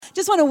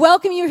Just want to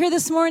welcome you here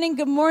this morning.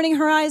 Good morning,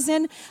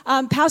 Horizon.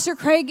 Pastor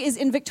Craig is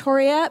in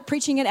Victoria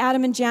preaching at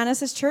Adam and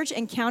Janice's church,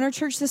 Encounter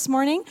Church, this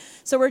morning.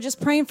 So we're just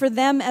praying for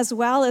them as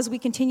well as we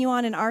continue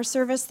on in our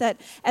service,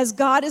 that as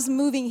God is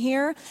moving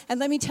here. And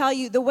let me tell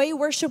you, the way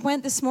worship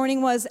went this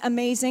morning was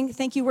amazing.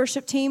 Thank you,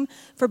 worship team,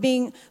 for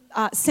being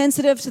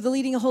sensitive to the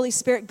leading of the Holy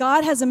Spirit.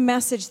 God has a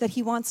message that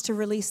he wants to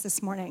release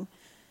this morning.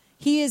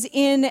 He is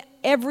in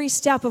every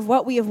step of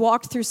what we have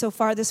walked through so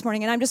far this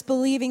morning. And I'm just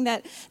believing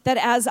that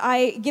as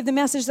I give the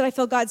message that I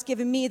feel God's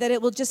given me, that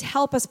it will just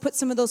help us put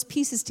some of those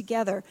pieces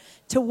together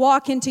to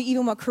walk into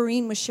even what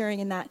Corrine was sharing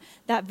in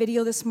that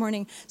video this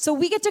morning. So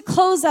we get to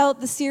close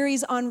out the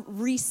series on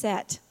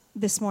reset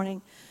this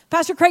morning.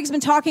 Pastor Craig's been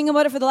talking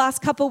about it for the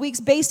last couple of weeks,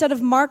 based out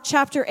of Mark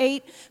chapter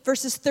 8,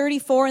 verses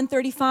 34 and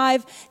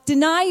 35.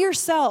 Deny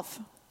yourself.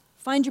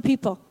 Find your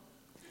people.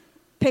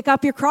 Pick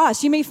up your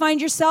cross. You may find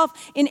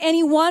yourself in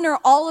any one or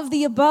all of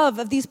the above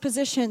of these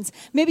positions.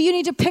 Maybe you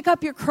need to pick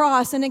up your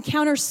cross and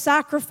encounter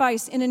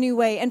sacrifice in a new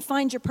way and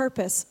find your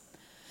purpose.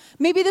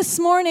 Maybe this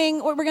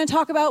morning, what we're going to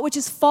talk about, which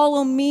is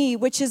follow me,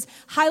 which is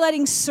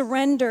highlighting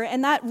surrender.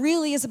 And that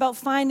really is about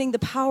finding the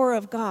power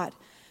of God.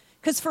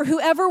 Because for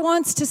whoever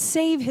wants to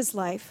save his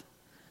life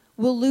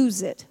will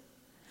lose it.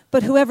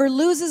 But whoever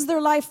loses their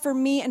life for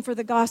me and for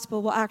the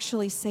gospel will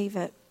actually save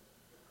it.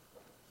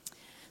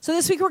 So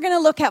this week we're going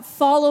to look at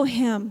follow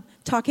him,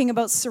 talking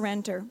about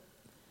surrender.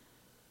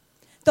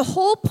 The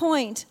whole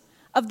point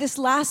of this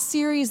last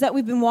series that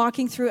we've been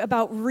walking through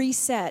about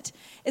reset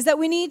is that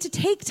we need to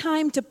take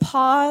time to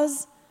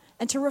pause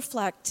and to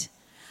reflect.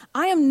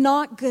 I am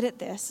not good at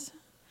this.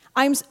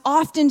 I'm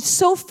often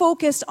so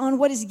focused on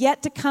what is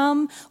yet to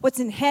come, what's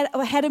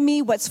ahead of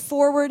me, what's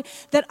forward,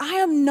 that I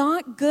am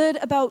not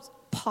good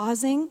about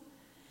pausing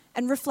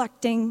and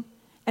reflecting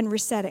and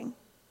resetting.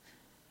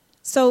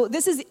 So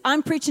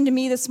I'm preaching to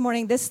me this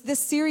morning. This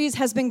series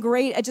has been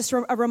great. Just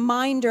a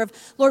reminder of,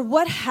 Lord,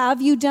 what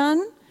have you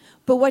done,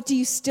 but what do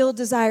you still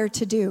desire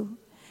to do?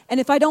 And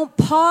if I don't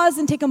pause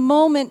and take a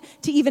moment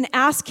to even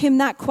ask him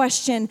that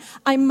question,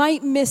 I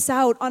might miss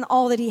out on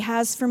all that he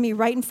has for me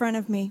right in front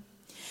of me.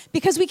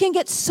 Because we can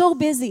get so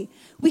busy.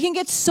 We can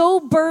get so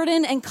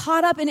burdened and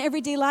caught up in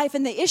everyday life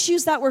and the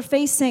issues that we're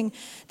facing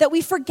that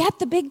we forget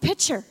the big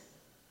picture.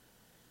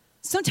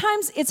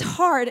 Sometimes it's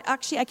hard.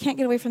 Actually, I can't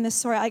get away from this.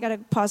 Sorry, I got to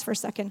pause for a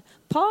second.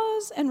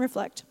 Pause and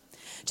reflect.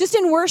 Just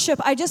in worship,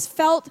 I just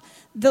felt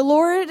the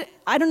Lord,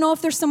 I don't know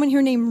if there's someone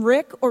here named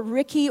Rick or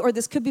Ricky, or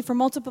this could be for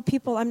multiple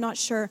people, I'm not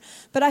sure.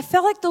 But I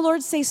felt like the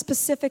Lord say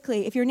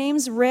specifically, if your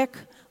name's Rick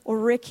or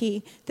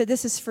Ricky, that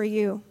this is for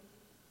you.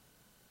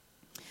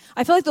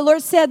 I feel like the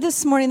Lord said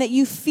this morning that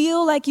you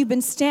feel like you've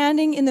been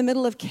standing in the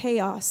middle of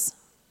chaos.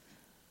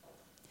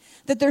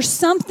 That there's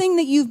something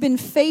that you've been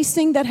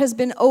facing that has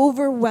been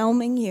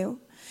overwhelming you.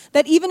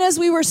 That even as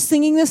we were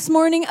singing this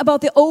morning about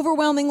the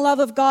overwhelming love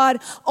of God,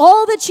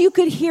 all that you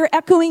could hear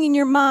echoing in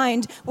your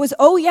mind was,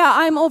 oh yeah,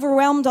 I'm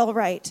overwhelmed all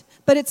right.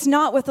 But it's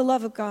not with the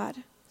love of God.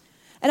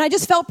 And I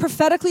just felt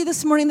prophetically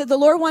this morning that the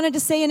Lord wanted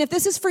to say, and if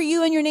this is for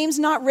you and your name's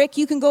not Rick,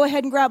 you can go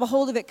ahead and grab a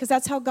hold of it, because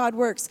that's how God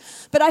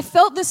works. But I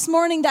felt this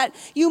morning that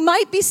you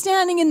might be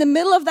standing in the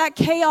middle of that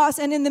chaos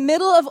and in the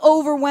middle of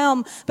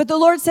overwhelm. But the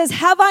Lord says,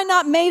 have I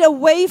not made a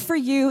way for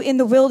you in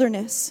the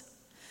wilderness?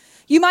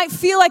 You might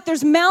feel like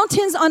there's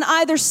mountains on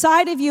either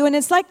side of you. And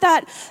it's like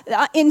that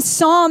in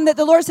Psalm that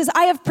the Lord says,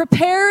 I have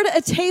prepared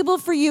a table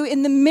for you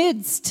in the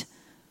midst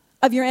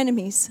of your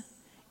enemies,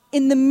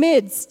 in the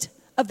midst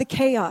of the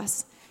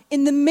chaos.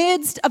 In the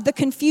midst of the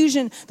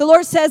confusion, the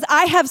Lord says,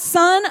 I have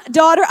son,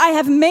 daughter, I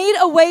have made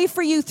a way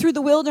for you through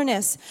the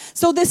wilderness.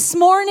 So this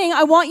morning,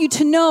 I want you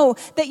to know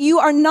that you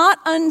are not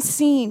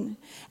unseen.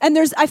 And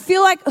I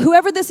feel like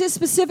whoever this is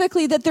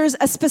specifically, that there's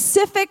a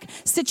specific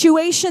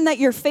situation that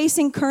you're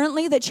facing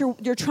currently that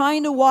you're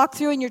trying to walk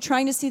through and you're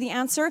trying to see the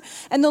answer.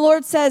 And the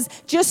Lord says,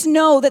 just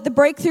know that the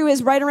breakthrough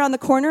is right around the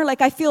corner. Like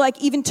I feel like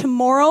even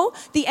tomorrow,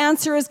 the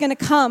answer is going to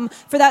come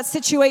for that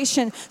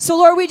situation. So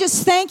Lord, we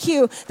just thank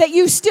you that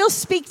you still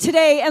speak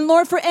today. And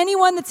Lord, for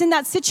anyone that's in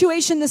that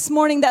situation this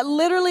morning that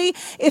literally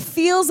it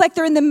feels like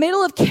they're in the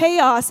middle of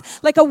chaos,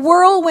 like a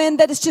whirlwind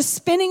that is just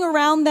spinning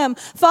around them.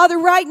 Father,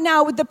 right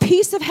now, with the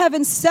peace of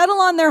heaven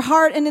settle on their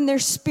heart and in their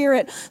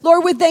spirit.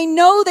 Lord, would they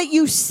know that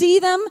you see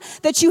them,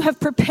 that you have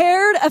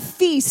prepared a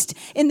feast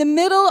in the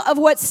middle of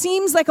what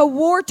seems like a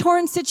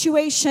war-torn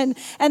situation,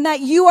 and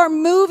that you are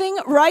moving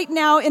right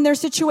now in their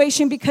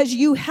situation because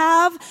you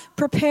have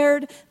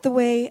prepared the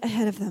way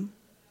ahead of them.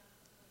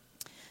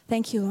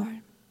 Thank you, Lord.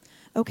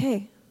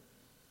 Okay.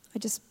 I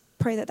just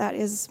pray that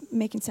is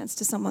making sense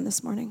to someone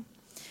this morning.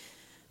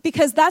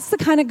 Because that's the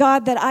kind of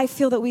God that I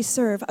feel that we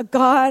serve, a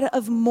God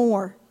of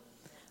more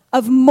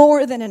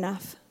than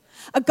enough.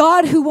 A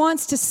God who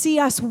wants to see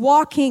us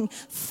walking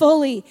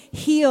fully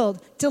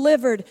healed,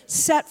 delivered,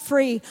 set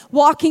free,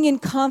 walking in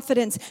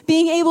confidence,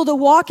 being able to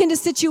walk into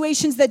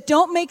situations that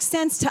don't make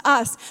sense to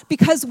us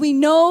because we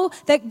know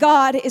that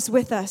God is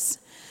with us.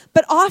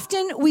 But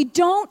often we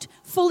don't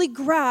fully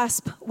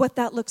grasp what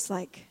that looks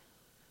like.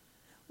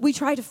 We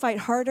try to fight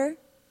harder.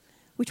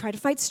 We try to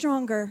fight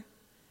stronger.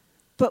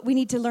 but we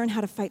need to learn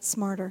how to fight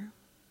smarter.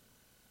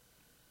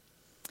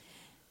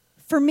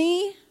 For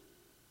me,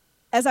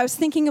 as I was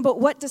thinking about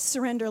what does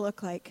surrender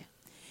look like,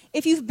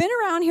 if you've been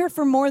around here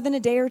for more than a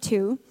day or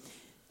two,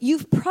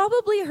 you've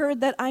probably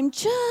heard that I'm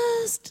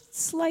just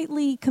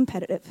slightly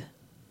competitive.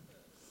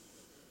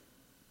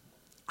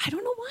 I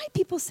don't know why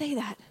people say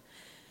that,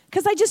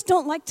 because I just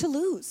don't like to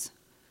lose.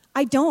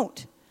 I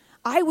don't.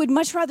 I would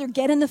much rather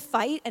get in the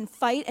fight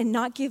and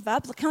not give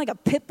up, kind of like a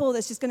pit bull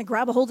that's just going to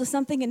grab a hold of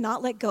something and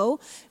not let go,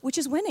 which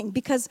is winning.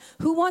 Because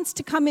who wants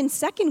to come in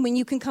second when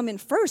you can come in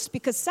first?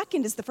 Because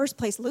second is the first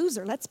place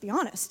loser, let's be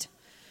honest.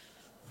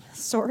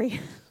 Sorry.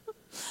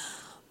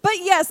 But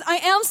yes, I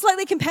am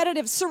slightly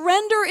competitive.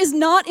 Surrender is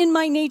not in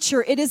my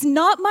nature. It is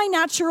not my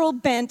natural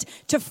bent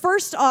to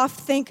first off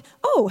think,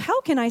 oh,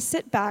 how can I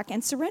sit back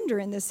and surrender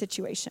in this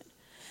situation?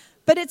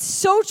 But it's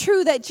so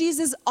true that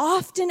Jesus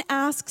often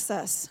asks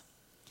us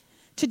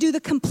to do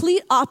the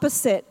complete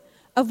opposite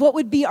of what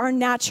would be our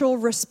natural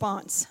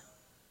response.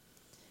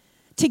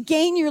 To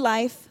gain your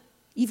life,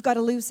 you've got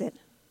to lose it.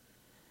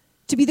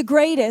 To be the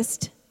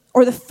greatest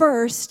or the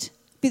first,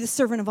 be the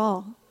servant of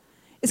all.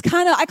 It's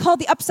kind of, I call it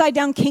the upside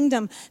down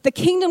kingdom. The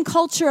kingdom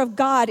culture of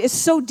God is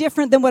so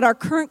different than what our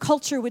current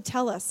culture would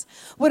tell us.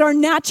 What our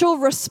natural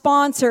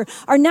response or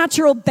our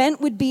natural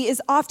bent would be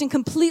is often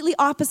completely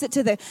opposite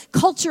to the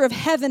culture of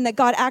heaven that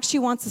God actually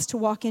wants us to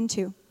walk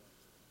into.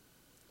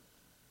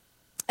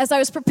 As I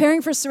was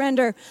preparing for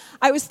surrender,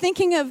 I was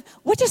thinking of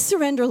what does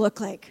surrender look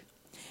like?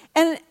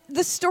 And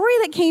the story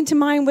that came to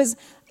mind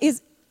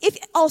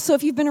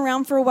if you've been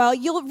around for a while,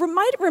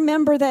 might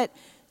remember that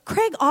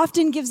Craig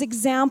often gives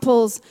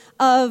examples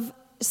of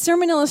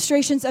sermon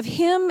illustrations of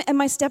him and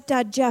my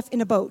stepdad, Jeff,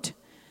 in a boat.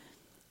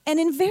 And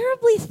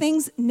invariably,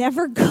 things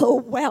never go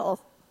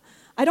well.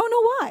 I don't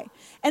know why.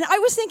 And I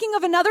was thinking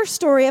of another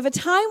story of a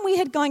time we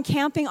had gone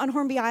camping on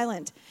Hornby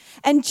Island.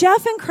 And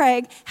Jeff and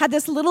Craig had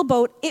this little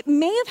boat. It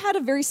may have had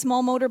a very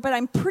small motor, but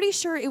I'm pretty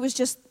sure it was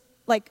just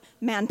like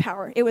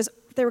manpower. They were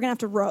going to have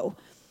to row.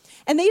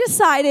 And they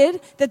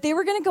decided that they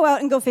were going to go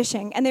out and go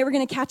fishing, and they were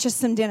going to catch us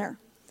some dinner.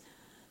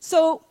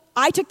 So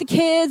I took the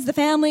kids, the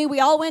family, we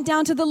all went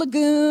down to the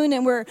lagoon,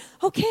 and we're,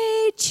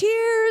 okay,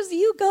 cheers,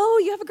 you go,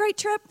 you have a great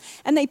trip.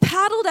 And they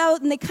paddled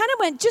out, and they kind of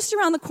went just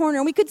around the corner,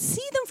 and we could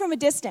see them from a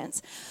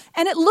distance.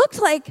 And it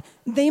looked like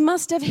they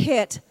must have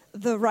hit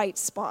the right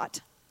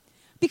spot,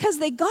 because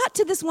they got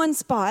to this one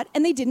spot,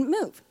 and they didn't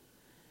move.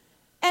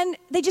 And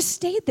they just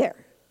stayed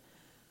there.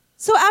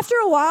 So after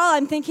a while,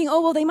 I'm thinking, oh,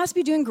 well, they must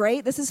be doing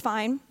great, this is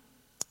fine.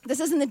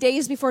 This is in the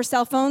days before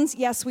cell phones.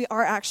 Yes, we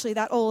are actually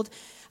that old.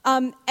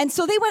 And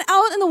so they went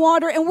out in the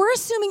water, and we're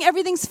assuming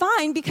everything's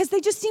fine because they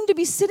just seem to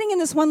be sitting in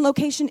this one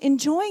location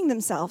enjoying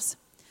themselves.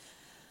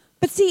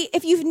 But see,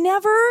 if you've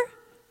never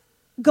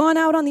gone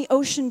out on the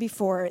ocean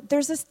before,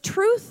 there's this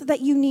truth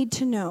that you need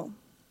to know.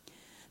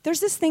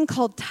 There's this thing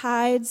called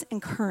tides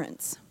and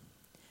currents.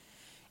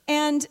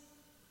 And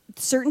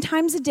certain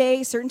times a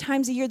day, certain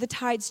times a year, the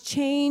tides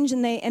change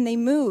and they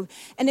move.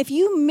 And if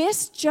you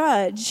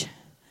misjudge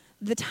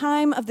the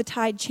time of the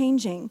tide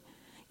changing,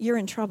 you're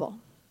in trouble.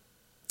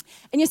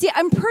 And you see,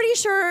 I'm pretty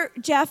sure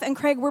Jeff and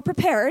Craig were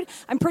prepared.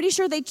 I'm pretty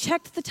sure they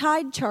checked the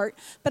tide chart.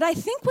 But I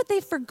think what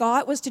they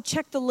forgot was to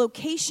check the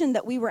location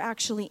that we were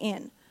actually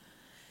in.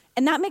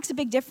 And that makes a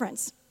big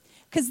difference.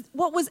 Because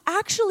what was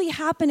actually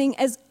happening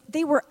as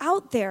they were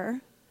out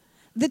there,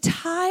 the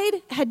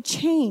tide had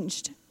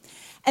changed.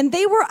 And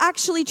they were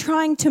actually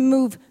trying to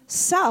move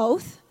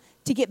south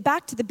to get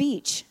back to the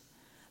beach.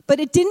 But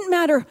it didn't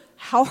matter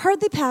how hard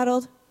they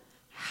paddled,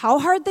 how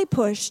hard they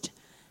pushed,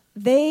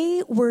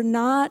 they were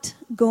not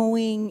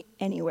going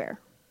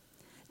anywhere.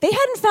 They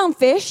hadn't found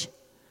fish.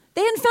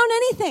 They hadn't found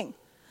anything.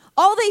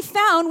 All they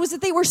found was that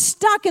they were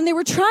stuck and they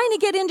were trying to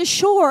get into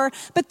shore,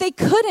 but they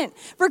couldn't.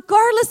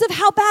 Regardless of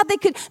how bad they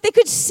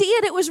could see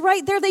it, it was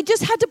right there. They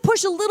just had to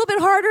push a little bit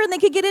harder and they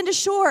could get into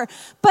shore.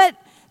 But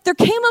there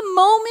came a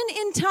moment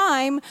in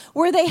time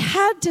where they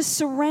had to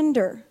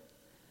surrender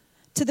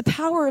to the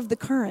power of the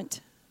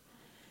current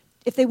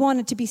if they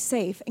wanted to be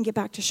safe and get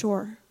back to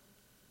shore.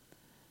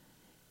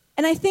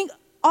 And I think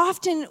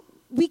often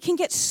we can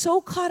get so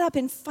caught up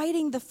in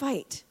fighting the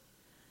fight.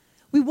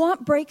 We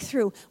want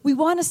breakthrough. We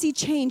want to see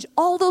change.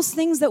 All those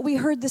things that we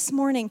heard this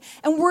morning.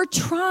 And we're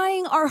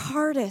trying our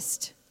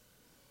hardest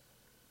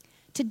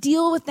to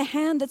deal with the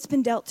hand that's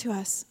been dealt to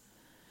us.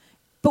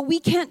 But we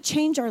can't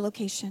change our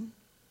location.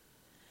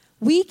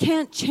 We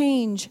can't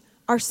change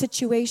our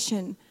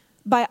situation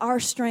by our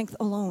strength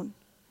alone.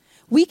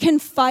 We can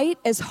fight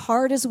as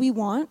hard as we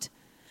want,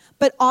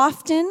 but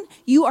often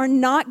you are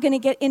not going to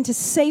get into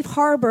safe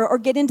harbor or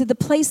get into the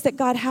place that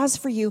God has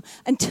for you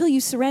until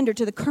you surrender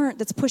to the current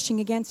that's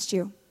pushing against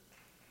you.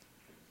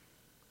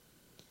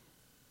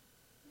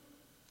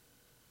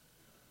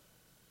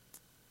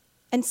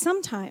 And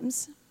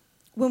sometimes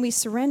when we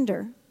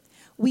surrender,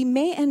 we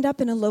may end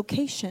up in a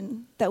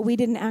location that we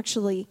didn't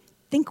actually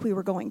think we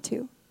were going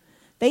to.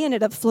 They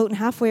ended up floating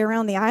halfway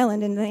around the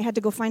island, and they had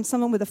to go find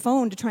someone with a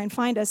phone to try and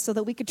find us so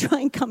that we could try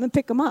and come and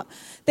pick them up.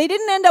 They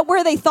didn't end up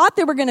where they thought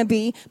they were going to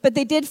be, but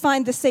they did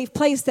find the safe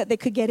place that they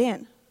could get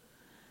in.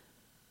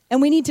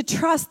 And we need to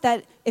trust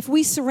that if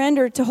we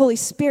surrender to Holy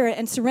Spirit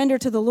and surrender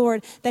to the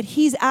Lord, that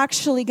he's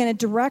actually going to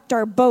direct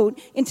our boat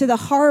into the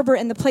harbor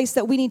and the place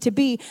that we need to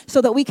be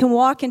so that we can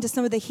walk into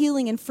some of the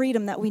healing and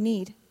freedom that we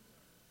need.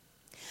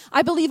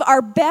 I believe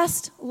our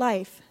best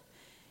life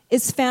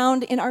is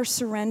found in our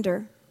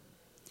surrender.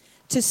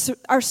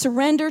 Our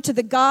surrender to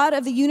the God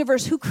of the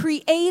universe who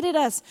created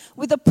us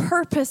with a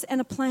purpose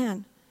and a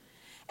plan.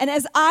 And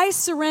as I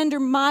surrender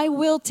my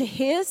will to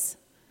his,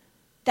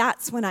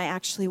 that's when I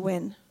actually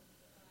win.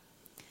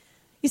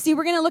 You see,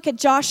 we're going to look at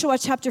Joshua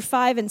chapter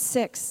 5 and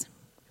 6.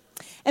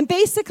 And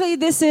basically,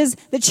 this is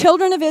the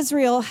children of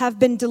Israel have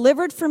been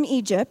delivered from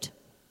Egypt.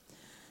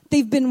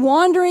 They've been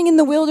wandering in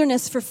the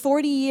wilderness for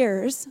 40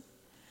 years.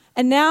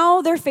 And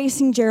now they're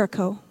facing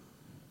Jericho.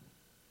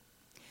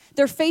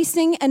 They're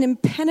facing an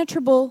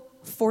impenetrable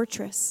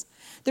fortress.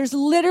 There's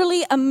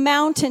literally a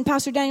mountain,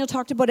 Pastor Daniel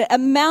talked about it, a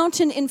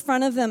mountain in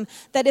front of them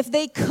that if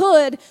they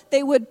could,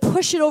 they would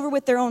push it over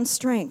with their own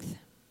strength.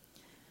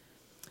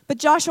 But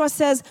Joshua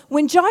says,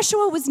 when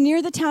Joshua was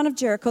near the town of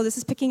Jericho, this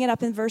is picking it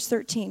up in verse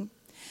 13,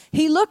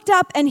 he looked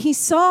up and he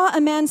saw a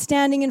man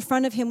standing in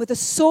front of him with a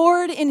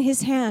sword in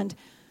his hand.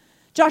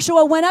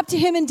 Joshua went up to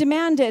him and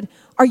demanded,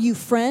 "Are you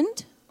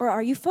friend or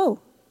are you foe?"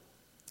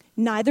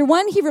 "Neither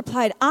one," he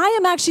replied. "I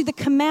am actually the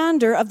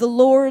commander of the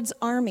Lord's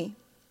army."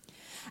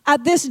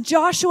 At this,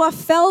 Joshua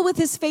fell with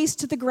his face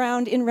to the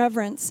ground in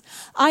reverence.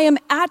 "I am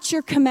at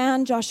your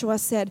command," Joshua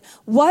said.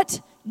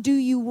 "What do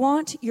you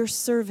want your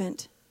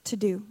servant to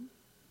do?"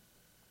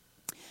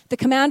 The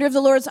commander of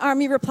the Lord's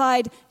army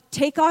replied,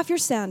 "Take off your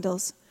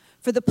sandals,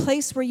 for the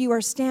place where you are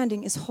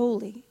standing is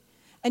holy."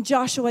 And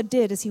Joshua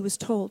did as he was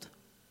told.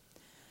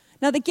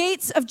 Now the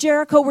gates of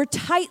Jericho were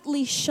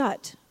tightly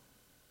shut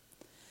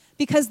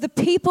because the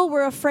people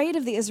were afraid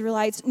of the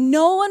Israelites.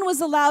 No one was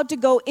allowed to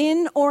go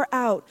in or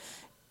out.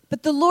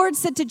 But the Lord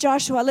said to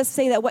Joshua, let's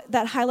say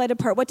that highlighted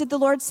part. What did the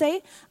Lord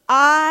say?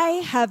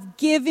 "I have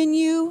given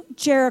you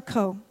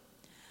Jericho.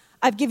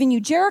 I've given you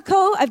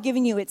Jericho, I've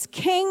given you its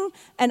king,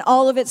 and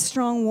all of its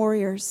strong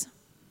warriors.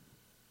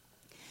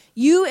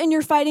 You and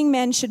your fighting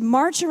men should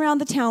march around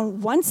the town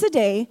once a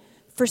day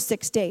for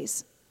 6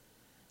 days.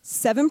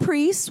 7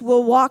 priests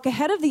will walk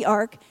ahead of the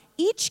ark,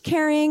 each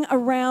carrying a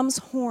ram's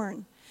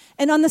horn.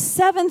 And on the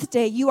 7th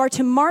day, you are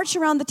to march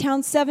around the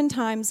town 7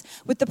 times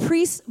with the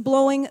priests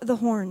blowing the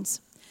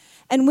horns.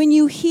 And when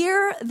you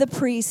hear the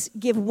priests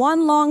give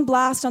one long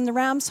blast on the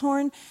ram's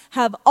horn,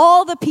 have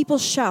all the people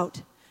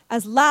shout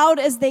as loud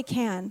as they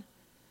can,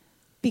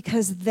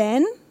 because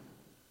then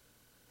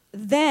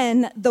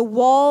the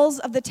walls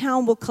of the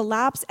town will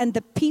collapse and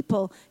the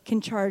people can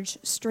charge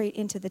straight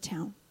into the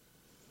town."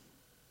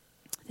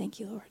 Thank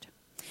you, Lord.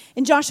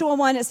 In Joshua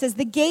 1, it says,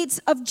 the gates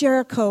of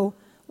Jericho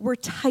were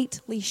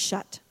tightly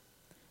shut.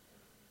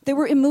 They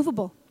were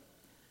immovable.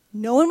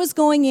 No one was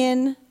going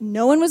in,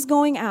 no one was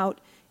going out.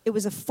 It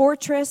was a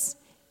fortress.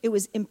 It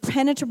was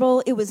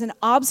impenetrable. It was an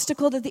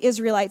obstacle that the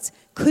Israelites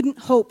couldn't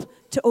hope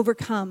to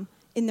overcome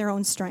in their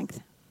own strength.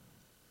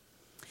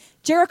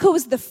 Jericho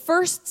was the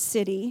first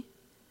city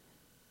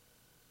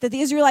that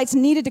the Israelites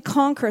needed to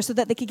conquer so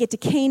that they could get to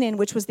Canaan,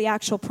 which was the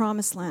actual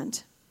promised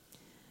land.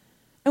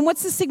 And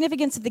what's the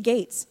significance of the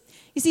gates?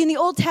 You see, in the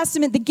Old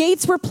Testament, the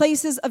gates were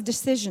places of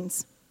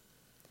decisions.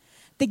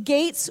 The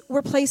gates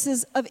were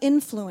places of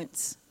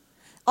influence.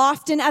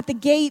 Often at the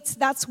gates,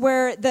 that's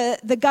where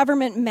the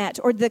government met,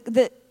 or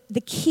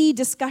the key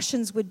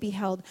discussions would be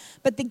held.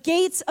 But the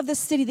gates of the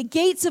city, the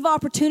gates of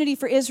opportunity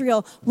for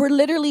Israel were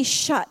literally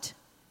shut,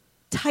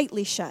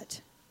 tightly shut.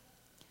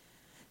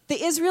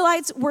 The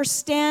Israelites were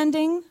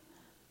standing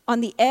on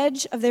the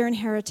edge of their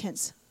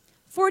inheritance.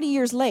 40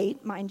 years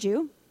late, mind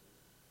you,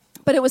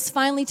 but it was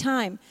finally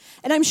time.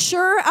 And I'm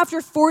sure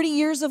after 40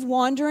 years of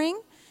wandering,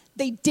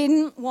 they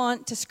didn't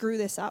want to screw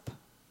this up.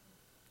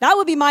 That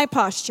would be my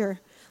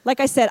posture. Like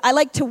I said, I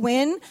like to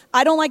win.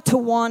 I don't like to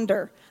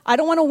wander. I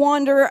don't want to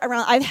wander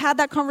around. I've had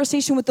that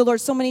conversation with the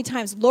Lord so many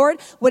times.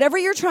 Lord, whatever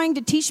you're trying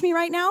to teach me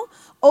right now,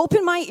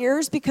 open my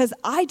ears because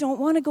I don't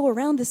want to go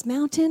around this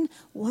mountain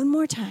one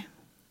more time.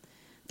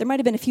 There might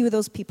have been a few of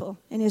those people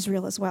in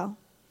Israel as well.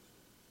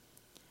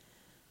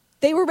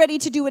 They were ready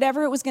to do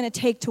whatever it was going to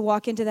take to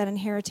walk into that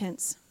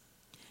inheritance.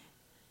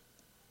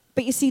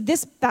 But you see,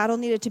 this battle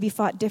needed to be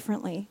fought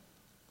differently.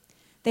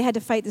 They had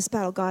to fight this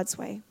battle God's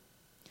way.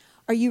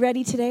 Are you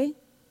ready today?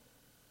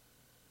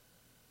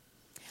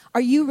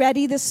 Are you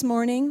ready this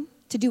morning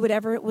to do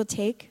whatever it will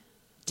take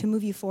to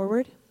move you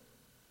forward?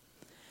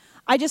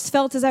 I just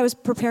felt as I was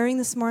preparing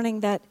this morning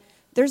that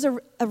there's a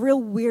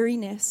real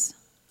weariness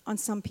on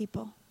some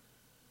people.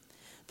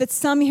 That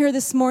some here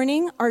this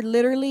morning are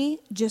literally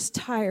just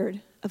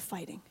tired of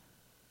fighting.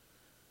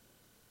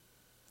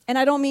 And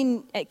I don't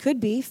mean it could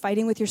be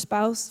fighting with your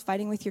spouse,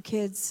 fighting with your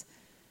kids,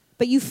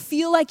 but you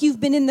feel like you've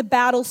been in the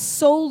battle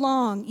so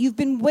long, you've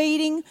been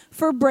waiting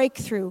for a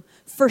breakthrough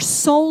for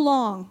so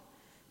long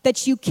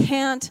that you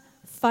can't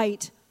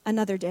fight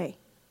another day.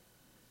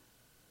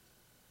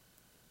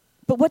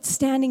 But what's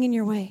standing in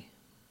your way?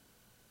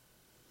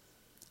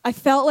 I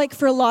felt like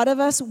for a lot of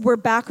us, we're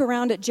back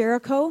around at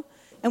Jericho,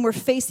 and we're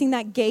facing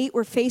that gate,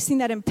 we're facing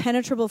that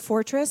impenetrable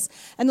fortress.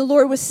 And the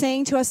Lord was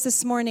saying to us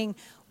this morning,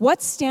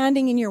 what's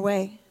standing in your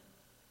way?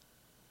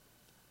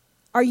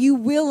 Are you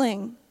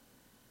willing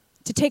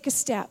to take a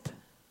step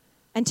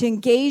and to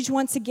engage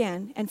once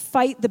again and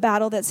fight the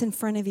battle that's in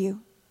front of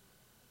you?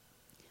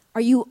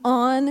 Are you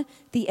on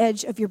the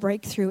edge of your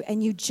breakthrough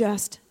and you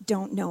just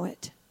don't know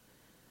it?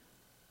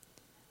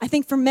 I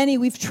think for many,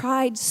 we've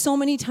tried so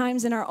many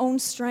times in our own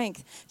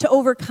strength to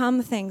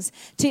overcome things.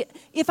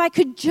 If I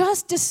could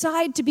just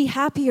decide to be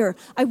happier,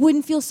 I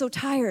wouldn't feel so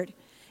tired.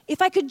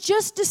 If I could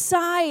just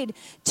decide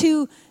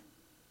to,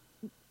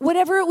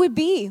 whatever it would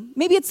be,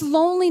 maybe it's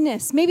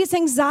loneliness, maybe it's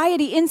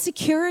anxiety,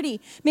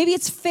 insecurity, maybe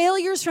it's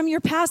failures from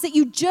your past that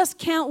you just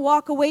can't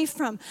walk away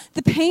from,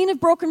 the pain of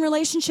broken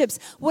relationships,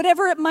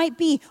 whatever it might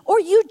be, or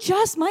you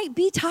just might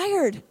be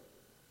tired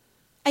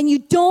and you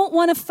don't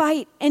want to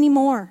fight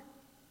anymore.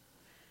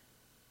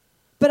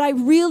 But I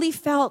really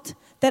felt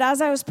that as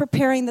I was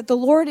preparing, that the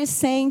Lord is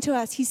saying to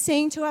us, He's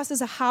saying to us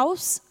as a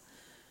house,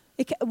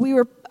 we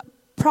were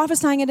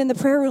prophesying it in the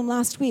prayer room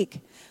last week.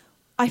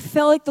 I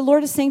felt like the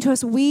Lord is saying to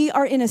us, we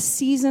are in a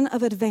season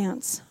of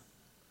advance.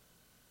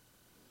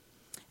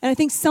 And I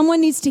think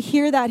someone needs to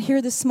hear that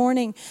here this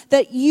morning,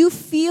 that you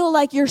feel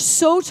like you're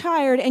so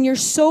tired and you're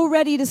so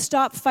ready to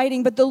stop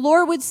fighting. But the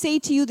Lord would say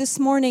to you this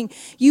morning,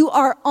 you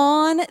are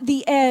on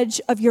the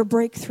edge of your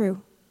breakthrough.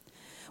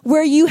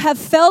 Where you have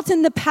felt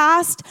in the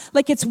past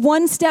like it's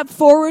one step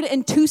forward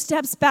and two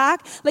steps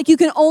back, like you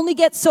can only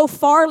get so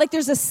far, like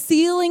there's a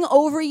ceiling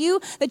over you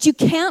that you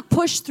can't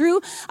push through.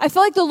 I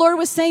felt like the Lord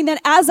was saying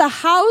that as a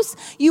house,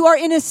 you are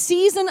in a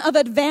season of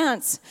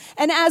advance.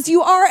 And as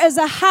you are as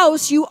a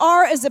house, you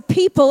are as a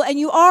people, and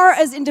you are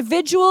as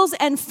individuals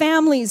and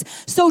families.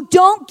 So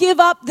don't give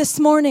up this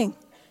morning.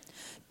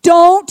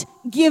 Don't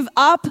give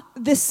up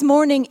this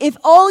morning. If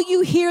all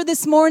you hear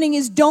this morning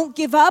is don't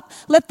give up,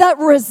 let that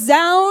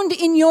resound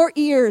in your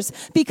ears,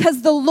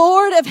 because the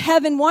Lord of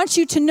heaven wants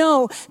you to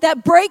know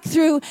that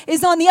breakthrough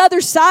is on the other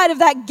side of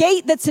that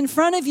gate that's in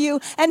front of you,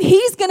 and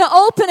He's going to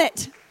open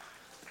it.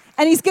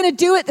 And He's going to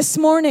do it this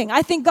morning.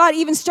 I think God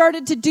even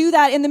started to do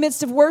that in the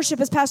midst of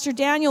worship as Pastor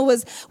Daniel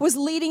was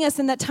leading us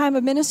in that time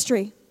of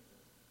ministry.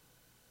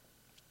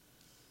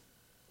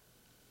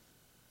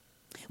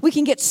 We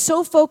can get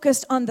so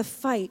focused on the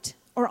fight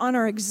or on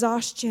our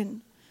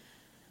exhaustion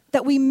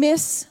that we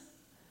miss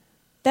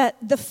that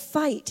the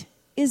fight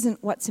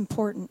isn't what's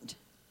important.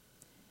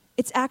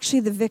 It's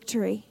actually the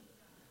victory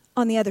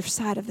on the other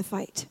side of the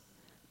fight.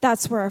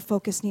 That's where our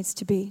focus needs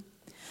to be.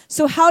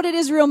 So how did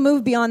Israel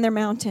move beyond their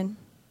mountain?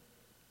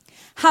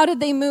 How did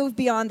they move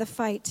beyond the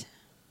fight?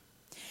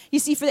 You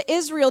see, for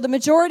Israel, the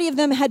majority of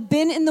them had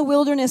been in the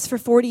wilderness for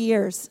 40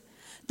 years.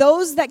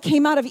 Those that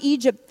came out of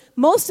Egypt,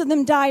 most of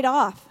them died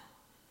off.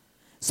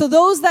 So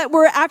those that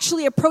were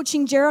actually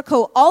approaching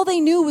Jericho, all they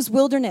knew was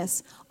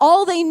wilderness.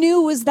 All they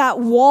knew was that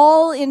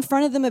wall in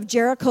front of them of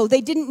Jericho. They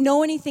didn't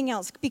know anything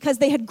else because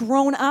they had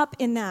grown up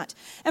in that.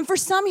 And for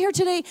some here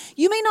today,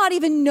 you may not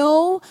even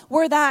know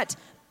where that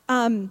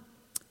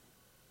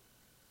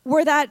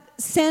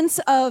sense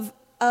of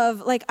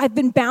like I've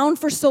been bound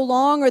for so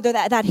long, or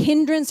that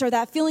hindrance or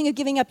that feeling of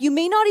giving up, you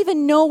may not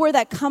even know where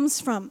that comes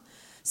from.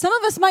 Some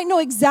of us might know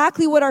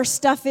exactly what our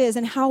stuff is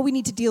and how we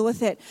need to deal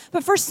with it.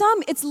 But for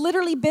some, it's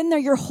literally been there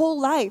your whole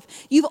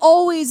life. You've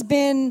always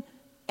been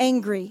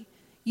angry.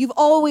 You've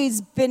always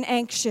been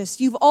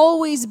anxious. You've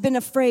always been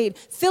afraid.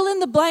 Fill in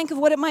the blank of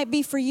what it might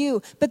be for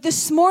you. But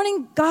this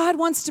morning, God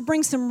wants to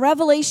bring some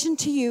revelation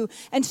to you.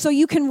 And so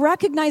you can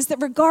recognize that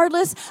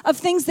regardless of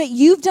things that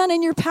you've done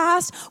in your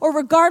past, or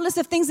regardless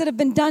of things that have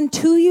been done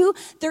to you,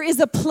 there is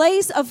a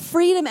place of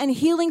freedom and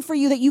healing for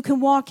you that you can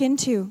walk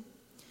into.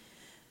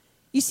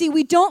 You see,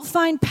 we don't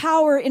find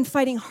power in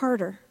fighting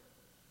harder.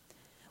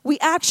 We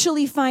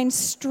actually find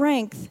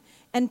strength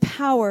and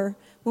power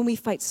when we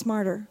fight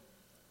smarter,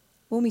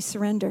 when we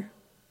surrender.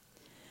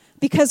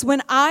 Because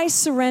when I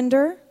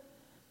surrender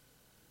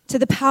to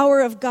the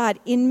power of God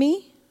in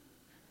me,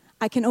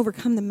 I can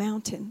overcome the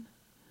mountain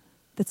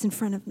that's in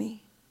front of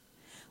me.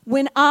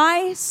 When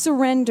I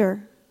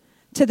surrender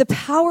to the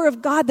power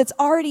of God that's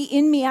already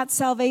in me at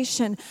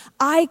salvation,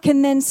 I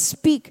can then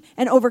speak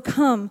and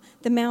overcome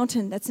the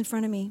mountain that's in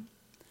front of me.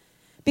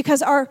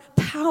 Because our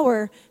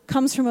power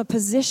comes from a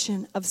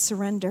position of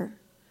surrender.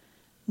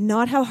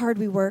 Not how hard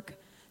we work,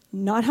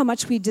 not how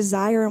much we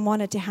desire and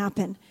want it to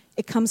happen.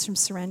 It comes from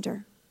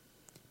surrender.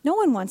 No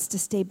one wants to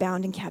stay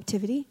bound in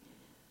captivity.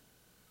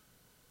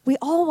 We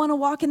all want to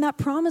walk in that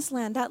promised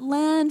land, that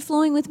land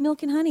flowing with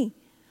milk and honey.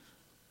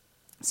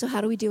 So how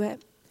do we do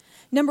it?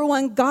 Number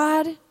one,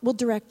 God will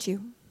direct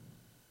you.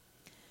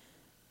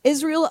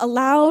 Israel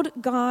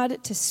allowed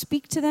God to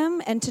speak to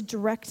them and to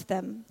direct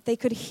them. They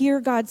could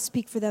hear God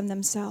speak for them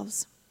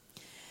themselves.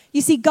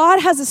 You see, God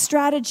has a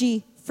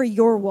strategy for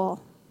your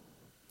wall.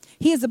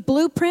 He has a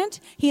blueprint.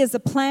 He has a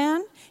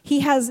plan. He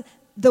has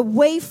the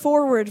way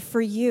forward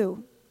for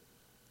you.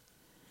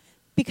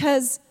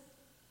 Because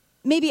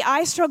maybe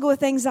I struggle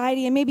with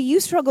anxiety and maybe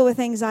you struggle with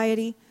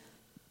anxiety.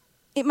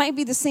 It might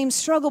be the same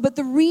struggle, but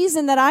the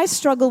reason that I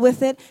struggle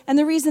with it and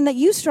the reason that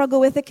you struggle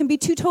with it can be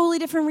two totally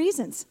different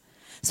reasons.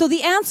 So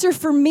the answer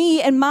for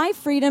me and my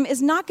freedom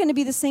is not going to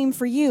be the same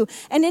for you.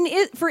 And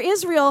for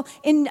Israel,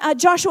 in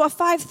Joshua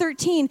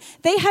 5:13,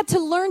 they had to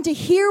learn to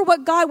hear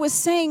what God was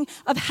saying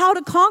of how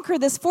to conquer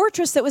this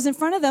fortress that was in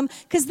front of them,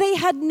 because they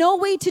had no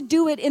way to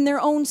do it in their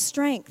own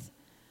strength.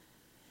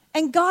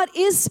 And God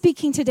is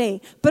speaking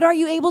today, but are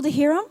you able to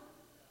hear him?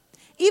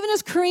 Even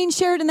as Corrine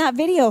shared in that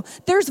video,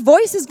 there's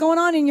voices going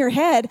on in your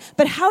head,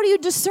 but how do you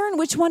discern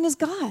which one is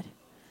God?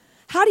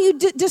 How do you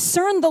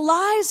discern the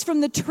lies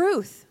from the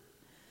truth?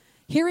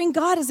 Hearing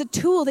God is a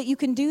tool that you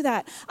can do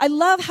that. I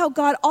love how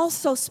God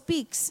also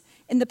speaks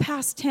in the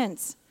past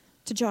tense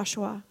to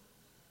Joshua.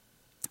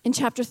 In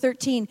chapter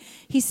 13,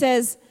 he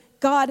says,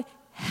 God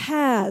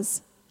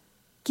has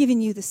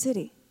given you the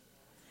city.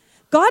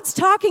 God's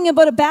talking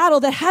about a battle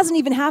that hasn't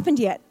even happened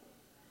yet.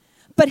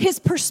 But his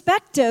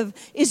perspective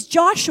is,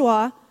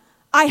 Joshua,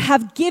 I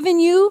have given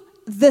you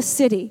the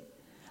city.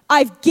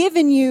 I've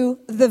given you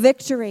the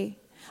victory.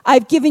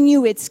 I've given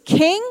you its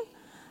king.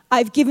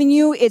 I've given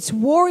you its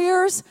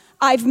warriors.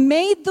 I've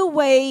made the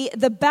way.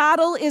 The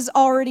battle is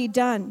already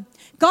done.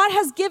 God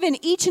has given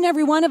each and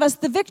every one of us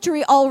the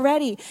victory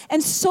already.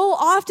 And so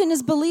often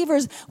as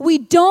believers, we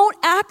don't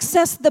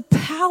access the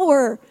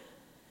power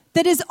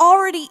that is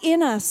already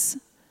in us.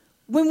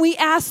 When we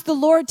ask the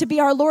Lord to be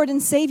our Lord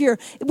and Savior,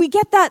 we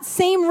get that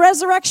same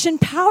resurrection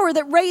power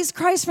that raised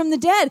Christ from the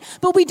dead,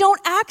 but we don't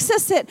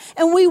access it,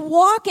 and we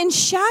walk in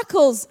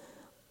shackles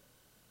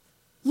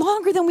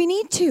longer than we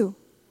need to.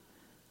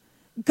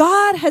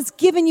 God has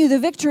given you the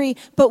victory,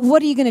 but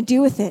what are you going to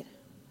do with it?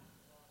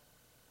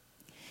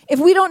 If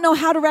we don't know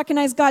how to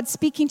recognize God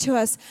speaking to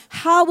us,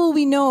 how will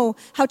we know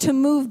how to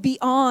move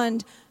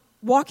beyond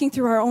walking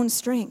through our own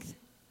strength?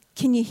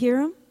 Can you hear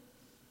him?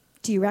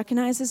 Do you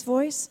recognize his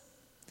voice?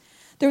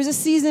 There was a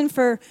season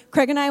for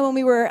Craig and I when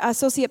we were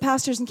associate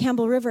pastors in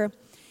Campbell River,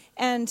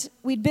 and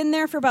we'd been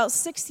there for about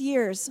 6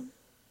 years,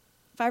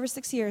 5 or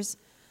 6 years.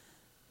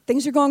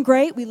 Things were going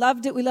great. We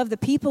loved it. We loved the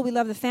people. We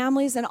loved the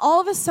families. And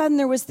all of a sudden,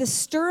 there was this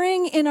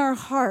stirring in our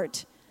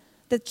heart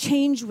that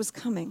change was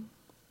coming.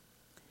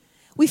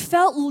 We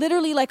felt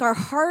literally like our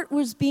heart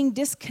was being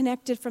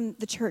disconnected from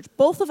the church.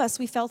 Both of us,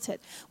 we felt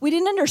it. We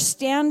didn't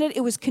understand it.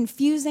 It was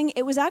confusing.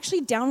 It was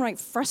actually downright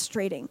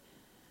frustrating,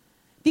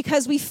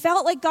 because we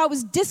felt like God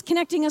was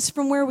disconnecting us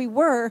from where we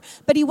were,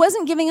 but he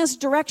wasn't giving us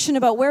direction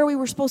about where we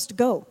were supposed to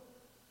go.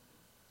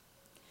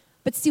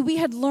 But see, we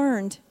had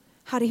learned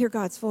how to hear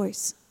God's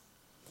voice.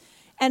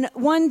 And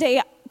one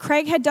day,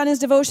 Craig had done his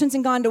devotions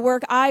and gone to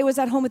work. I was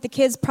at home with the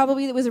kids.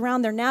 Probably it was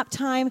around their nap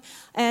time.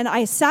 And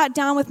I sat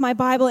down with my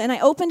Bible, and I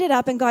opened it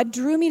up, and God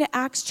drew me to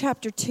Acts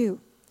chapter 2.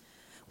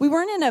 We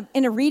weren't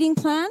in a reading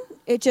plan.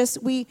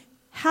 We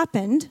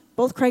happened,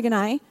 both Craig and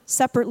I,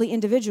 separately,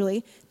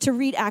 individually, to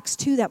read Acts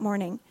 2 that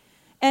morning.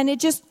 And it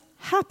just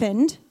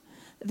happened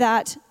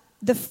that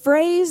the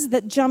phrase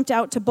that jumped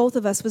out to both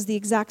of us was the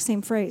exact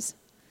same phrase.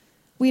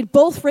 We had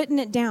both written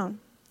it down.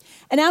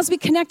 And as we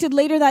connected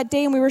later that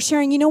day and we were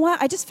sharing, you know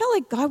what? I just felt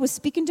like God was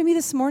speaking to me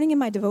this morning in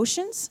my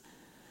devotions.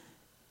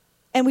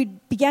 And we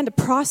began to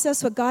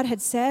process what God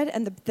had said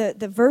and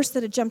the verse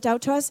that had jumped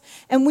out to us.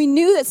 And we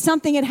knew that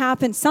something had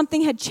happened.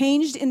 Something had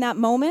changed in that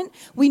moment.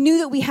 We knew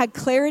that we had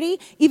clarity,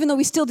 even though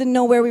we still didn't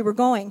know where we were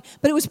going.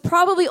 But it was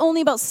probably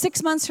only about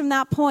 6 months from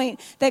that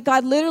point that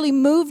God literally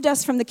moved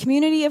us from the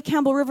community of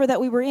Campbell River that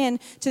we were in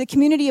to the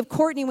community of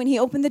Courtenay when he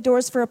opened the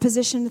doors for a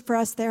position for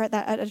us there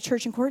at a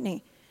church in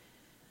Courtenay.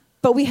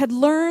 But we had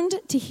learned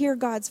to hear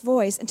God's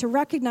voice and to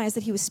recognize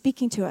that he was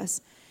speaking to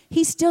us.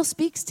 He still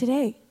speaks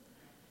today.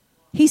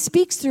 He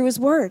speaks through his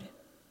word.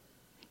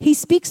 He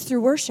speaks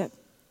through worship.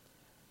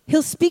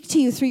 He'll speak to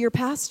you through your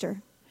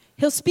pastor.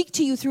 He'll speak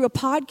to you through a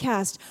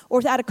podcast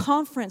or at a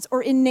conference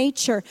or in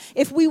nature.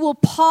 If we will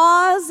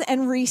pause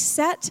and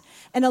reset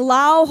and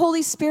allow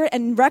Holy Spirit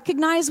and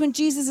recognize when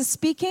Jesus is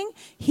speaking,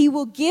 he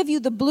will give you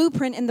the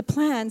blueprint and the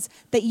plans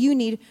that you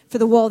need for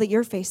the wall that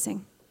you're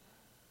facing.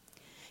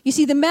 You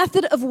see, the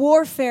method of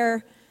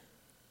warfare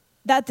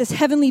that this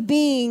heavenly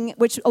being,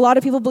 which a lot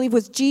of people believe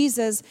was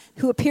Jesus,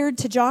 who appeared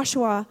to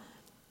Joshua,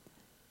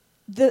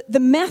 the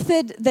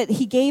method that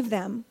he gave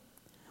them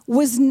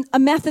was a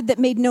method that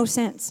made no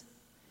sense.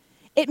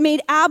 It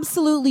made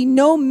absolutely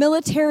no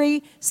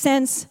military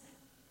sense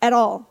at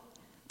all.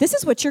 This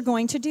is what you're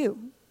going to do.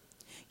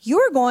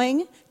 You're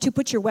going to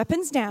put your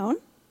weapons down.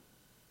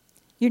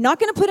 You're not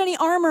going to put any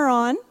armor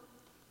on.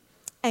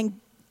 And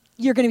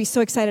you're going to be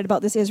so excited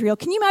about this, Israel.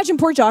 Can you imagine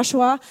poor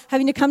Joshua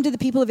having to come to the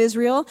people of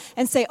Israel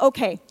and say,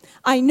 okay,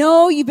 I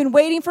know you've been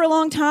waiting for a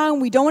long time.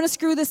 We don't want to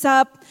screw this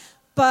up.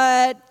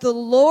 But the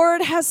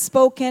Lord has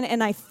spoken,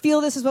 and I feel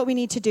this is what we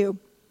need to do.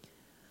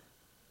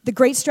 The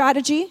great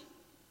strategy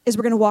is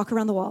we're going to walk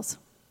around the walls.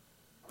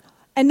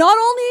 And not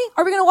only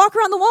are we going to walk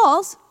around the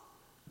walls,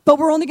 but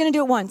we're only going to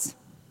do it once.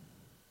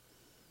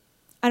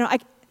 I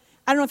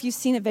don't know if you've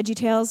seen it,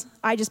 VeggieTales.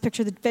 I just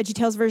picture the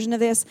VeggieTales version of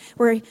this,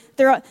 where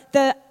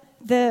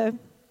the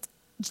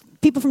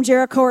people from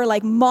Jericho are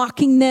like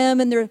mocking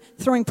them, and they're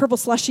throwing purple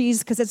slushies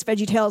because it's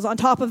VeggieTales on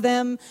top of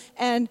them.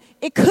 And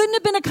it couldn't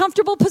have been a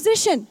comfortable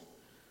position.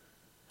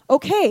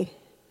 Okay,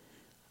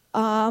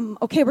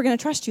 we're going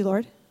to trust you,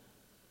 Lord.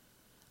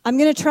 I'm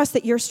going to trust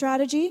that your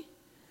strategy,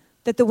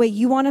 that the way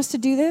you want us to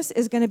do this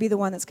is going to be the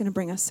one that's going to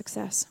bring us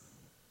success.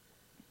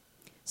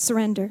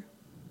 Surrender.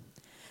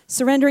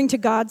 Surrendering to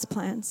God's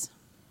plans.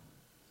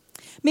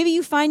 Maybe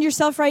you find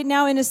yourself right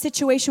now in a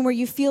situation where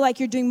you feel like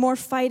you're doing more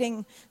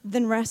fighting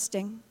than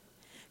resting.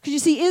 Because you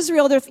see,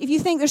 Israel, if you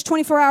think there's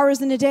 24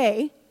 hours in a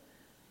day,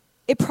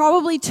 it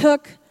probably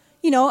took,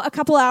 a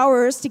couple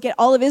hours to get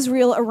all of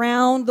Israel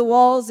around the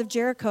walls of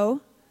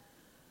Jericho.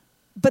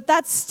 But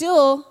that's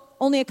still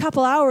only a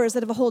couple hours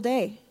out of a whole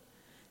day.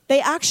 They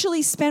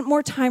actually spent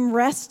more time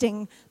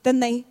resting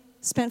than they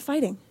spent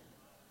fighting.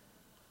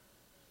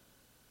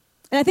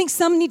 And I think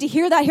some need to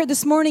hear that here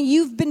this morning.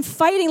 You've been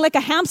fighting like a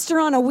hamster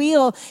on a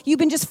wheel. You've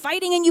been just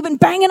fighting, and you've been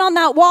banging on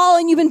that wall,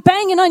 and you've been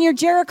banging on your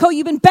Jericho.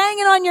 You've been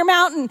banging on your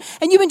mountain,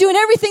 and you've been doing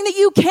everything that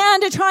you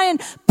can to try and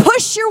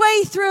push your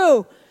way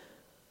through.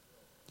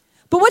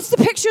 But what's the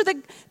picture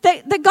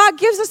that God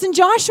gives us in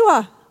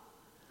Joshua?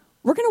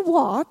 We're going to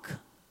walk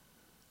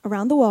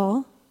around the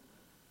wall,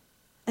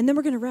 and then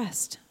we're going to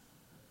rest.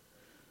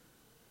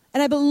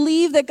 And I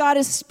believe that God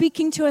is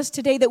speaking to us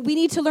today that we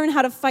need to learn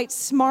how to fight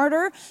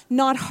smarter,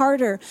 not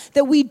harder.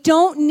 That we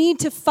don't need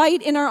to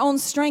fight in our own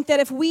strength. That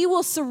if we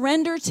will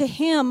surrender to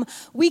Him,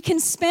 we can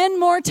spend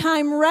more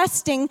time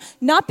resting,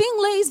 not being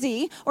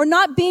lazy or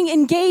not being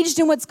engaged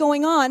in what's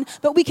going on,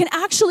 but we can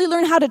actually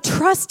learn how to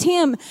trust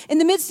Him in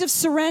the midst of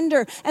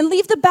surrender and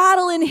leave the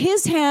battle in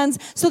His hands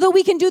so that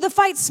we can do the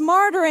fight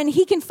smarter and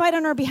He can fight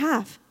on our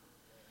behalf.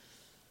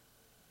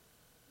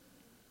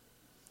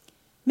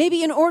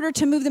 Maybe in order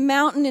to move the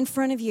mountain in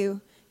front of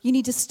you, you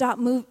need to stop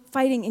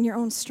fighting in your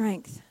own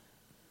strength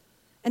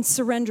and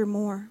surrender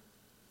more.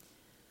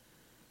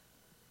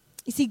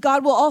 You see,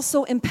 God will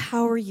also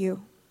empower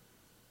you.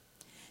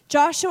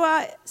 God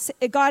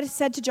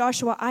said to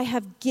Joshua, I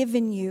have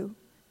given you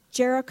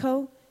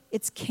Jericho,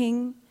 its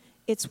king,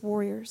 its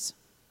warriors.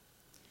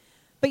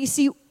 But you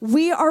see,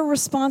 we are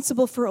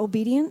responsible for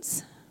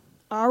obedience,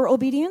 our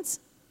obedience.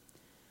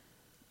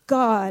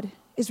 God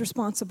is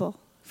responsible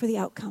for the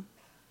outcome.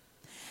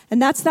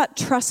 And that's that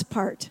trust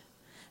part.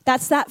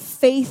 That's that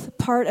faith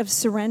part of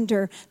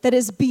surrender that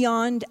is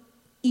beyond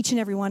each and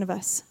every one of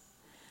us.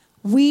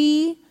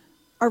 We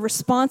are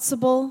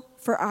responsible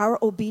for our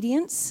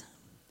obedience,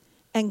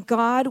 and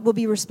God will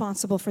be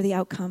responsible for the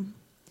outcome.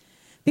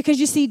 Because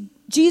you see,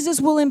 Jesus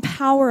will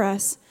empower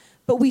us,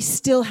 but we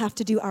still have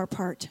to do our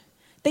part.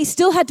 They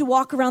still had to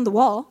walk around the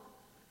wall.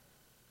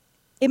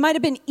 It might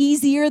have been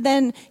easier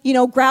than,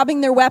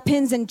 grabbing their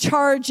weapons and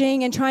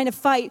charging and trying to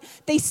fight.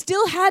 They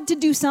still had to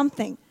do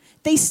something.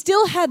 They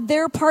still had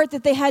their part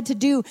that they had to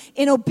do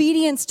in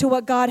obedience to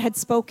what God had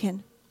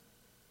spoken.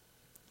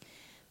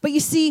 But you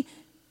see,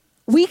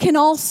 we can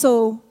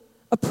also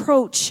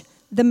approach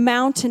the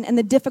mountain and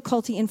the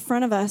difficulty in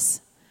front of us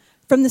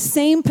from the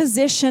same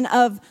position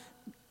of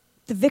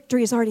the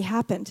victory has already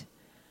happened.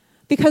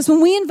 Because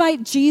when we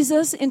invite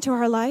Jesus into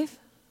our life,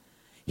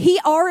 He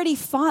already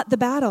fought the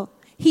battle.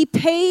 He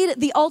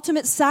paid the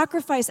ultimate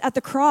sacrifice at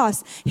the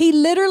cross. He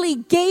literally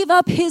gave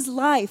up His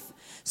life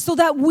so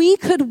that we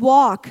could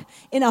walk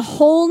in a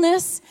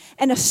wholeness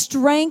and a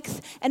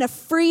strength and a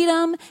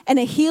freedom and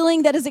a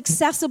healing that is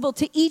accessible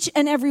to each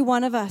and every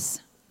one of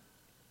us.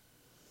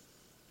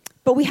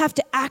 But we have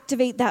to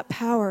activate that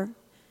power.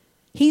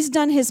 He's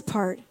done His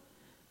part.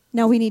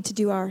 Now we need to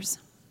do ours.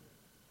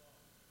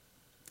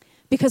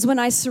 Because when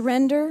I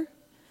surrender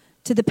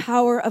to the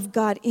power of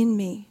God in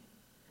me,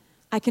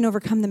 I can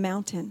overcome the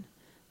mountain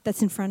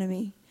that's in front of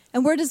me.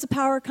 And where does the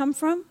power come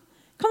from?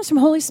 It comes from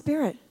Holy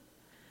Spirit.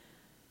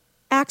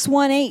 Acts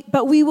 1:8,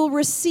 but we will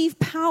receive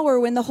power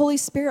when the Holy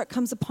Spirit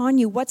comes upon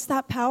you. What's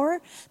that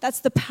power? That's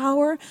the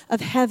power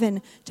of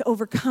heaven to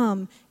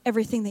overcome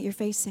everything that you're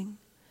facing.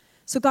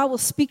 So God will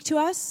speak to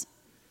us,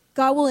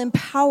 God will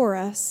empower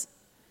us,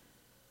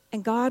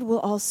 and God will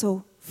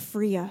also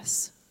free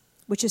us,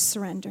 which is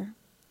surrender.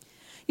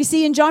 You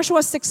see, in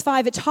Joshua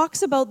 6:5, it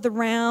talks about the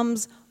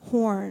ram's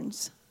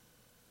horns.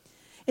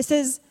 It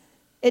says,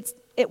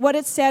 what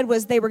it said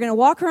was they were going to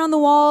walk around the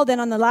wall. Then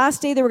on the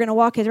last day, they were going to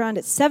walk around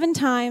it 7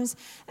 times.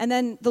 And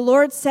then the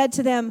Lord said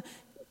to them,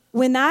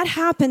 when that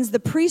happens, the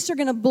priests are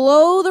going to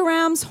blow the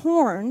ram's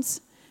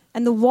horns,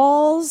 and the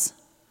walls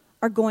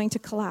are going to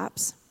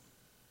collapse.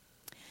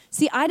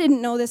 See, I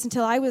didn't know this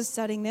until I was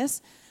studying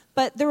this,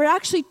 but there were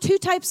actually 2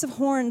 types of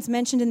horns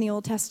mentioned in the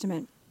Old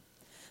Testament.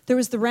 There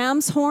was the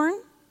ram's horn,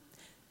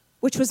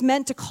 which was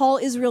meant to call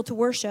Israel to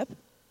worship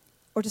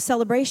or to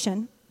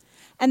celebration.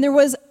 And there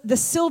was the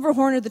silver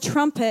horn or the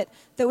trumpet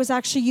that was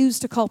actually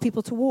used to call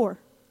people to war.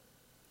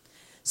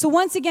 So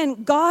once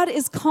again, God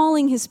is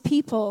calling His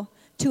people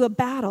to a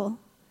battle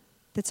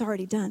that's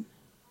already done.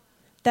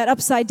 That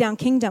upside down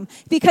kingdom.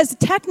 Because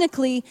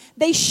technically,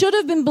 they should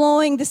have been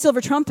blowing the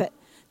silver trumpet.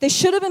 They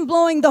should have been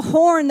blowing the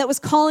horn that was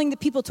calling the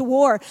people to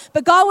war.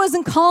 But God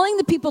wasn't calling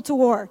the people to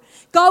war.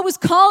 God was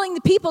calling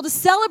the people to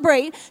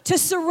celebrate, to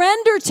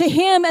surrender to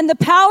Him and the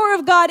power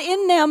of God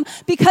in them,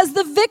 because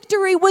the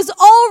victory was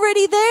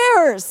already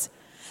theirs.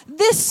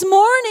 This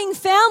morning,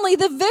 family,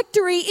 the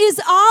victory is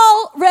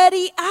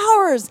already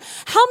ours.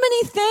 How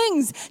many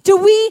things do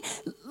we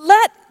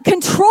let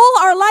control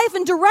our life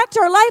and direct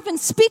our life and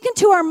speak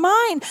into our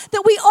mind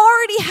that we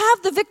already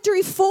have the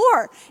victory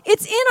for?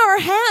 It's in our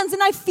hands.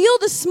 And I feel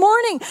this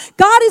morning,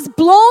 God is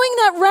blowing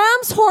that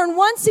ram's horn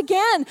once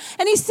again.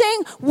 And He's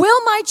saying,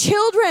 will my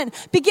children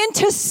begin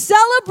to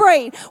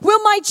celebrate?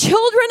 Will my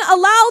children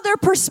allow their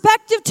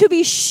perspective to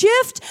be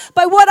shifted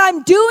by what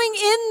I'm doing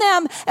in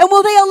them? And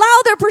will they allow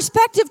their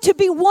perspective to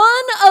be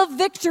one of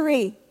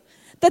victory?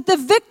 That the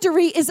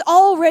victory is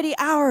already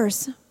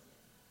ours.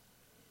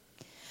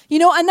 You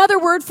know, another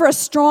word for a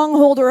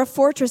stronghold or a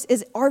fortress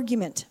is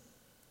argument.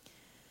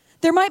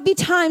 There might be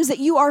times that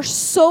you are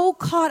so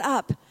caught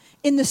up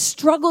in the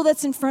struggle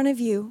that's in front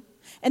of you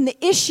and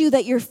the issue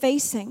that you're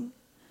facing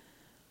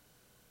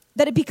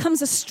that it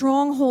becomes a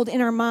stronghold in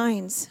our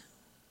minds.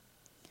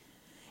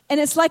 And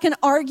it's like an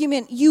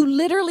argument. You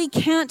literally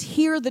can't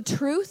hear the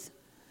truth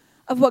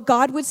of what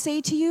God would say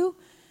to you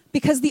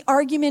because the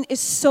argument is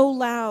so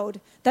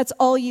loud. That's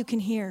all you can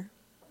hear.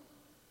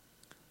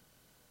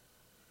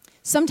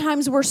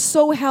 Sometimes we're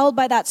so held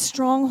by that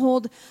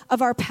stronghold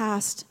of our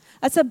past.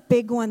 That's a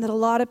big one that a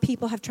lot of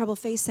people have trouble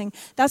facing.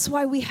 That's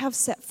why we have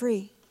Set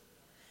Free.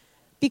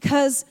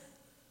 Because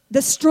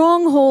the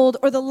stronghold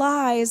or the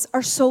lies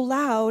are so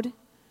loud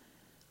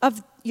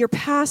of your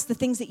past, the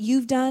things that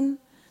you've done,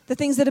 the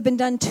things that have been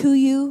done to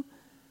you,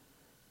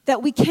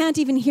 that we can't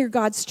even hear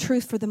God's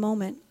truth for the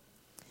moment.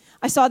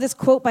 I saw this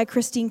quote by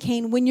Christine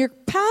Caine: when your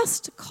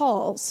past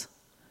calls,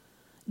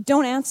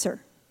 don't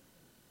answer.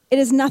 It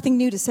is nothing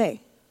new to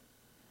say.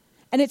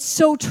 And it's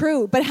so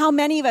true. But how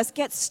many of us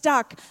get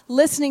stuck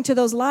listening to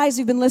those lies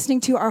we've been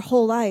listening to our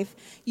whole life?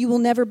 You will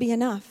never be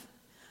enough.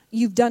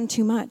 You've done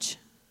too much.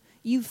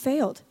 You've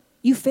failed.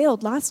 You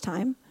failed last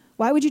time.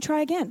 Why would you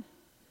try again?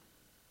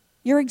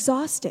 You're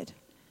exhausted.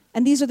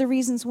 And these are the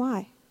reasons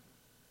why.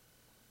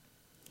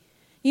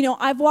 You know,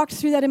 I've walked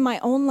through that in my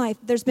own life.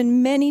 There's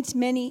been many,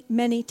 many,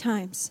 many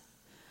times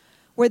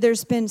where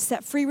there's been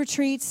Set Free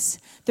retreats,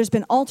 there's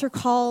been altar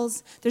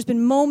calls, there's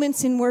been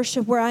moments in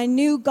worship where I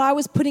knew God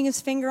was putting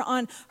His finger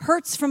on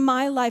hurts from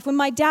my life. When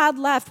my dad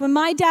left, when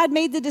my dad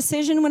made the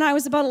decision when I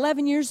was about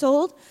 11 years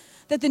old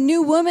that the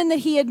new woman that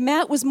he had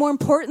met was more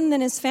important than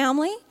his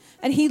family,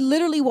 and he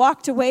literally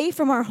walked away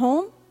from our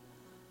home,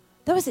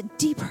 that was a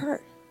deep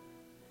hurt.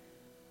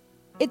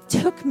 It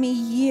took me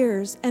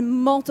years and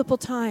multiple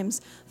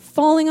times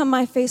falling on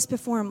my face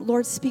before Him.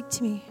 Lord, speak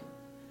to me.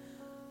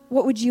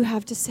 What would you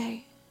have to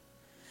say?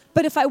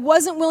 But if I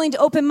wasn't willing to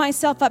open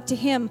myself up to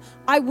Him,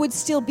 I would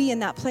still be in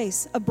that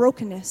place of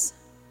brokenness.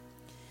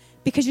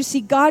 Because you see,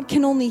 God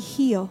can only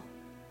heal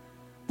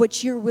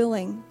what you're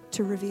willing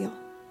to reveal.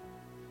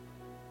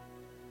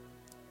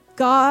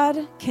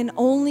 God can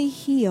only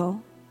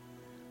heal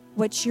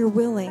what you're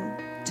willing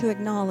to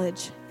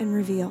acknowledge and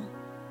reveal.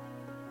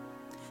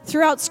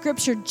 Throughout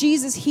Scripture,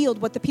 Jesus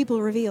healed what the people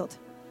revealed.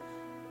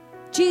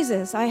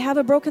 Jesus, I have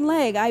a broken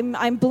leg.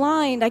 I'm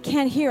blind. I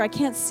can't hear. I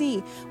can't see.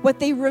 What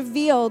they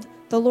revealed,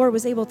 the Lord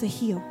was able to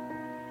heal.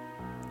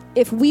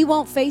 If we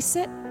won't face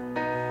it,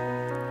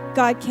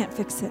 God can't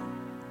fix it.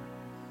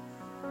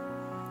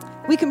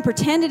 We can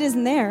pretend it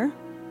isn't there.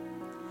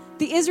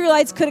 The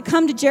Israelites could have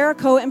come to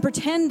Jericho and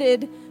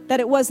pretended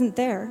that it wasn't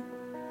there.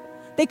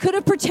 They could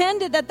have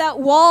pretended that that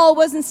wall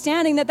wasn't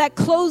standing, that that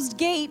closed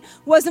gate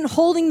wasn't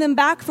holding them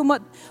back from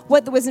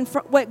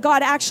what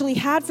God actually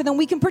had for them.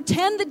 We can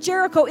pretend that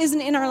Jericho isn't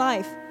in our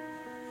life.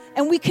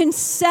 And we can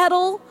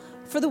settle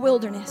for the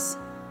wilderness.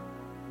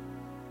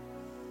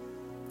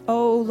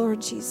 Oh,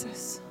 Lord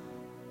Jesus,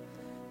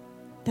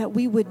 that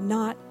we would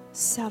not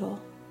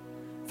settle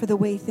for the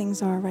way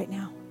things are right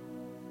now.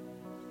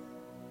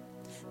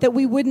 That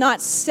we would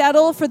not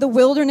settle for the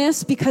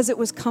wilderness because it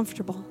was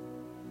comfortable.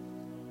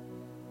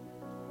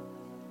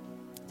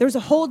 There was a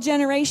whole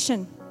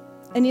generation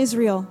in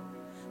Israel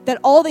that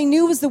all they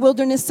knew was the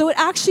wilderness, so it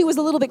actually was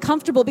a little bit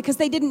comfortable because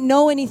they didn't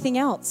know anything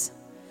else.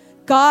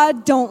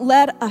 God, don't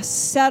let us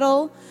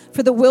settle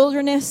for the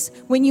wilderness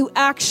when you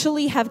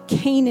actually have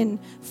Canaan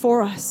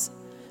for us,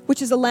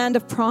 which is a land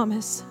of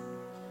promise.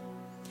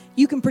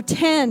 You can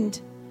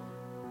pretend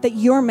that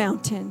your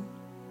mountain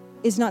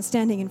is not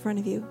standing in front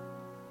of you.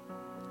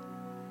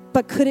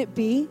 But could it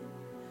be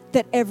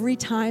that every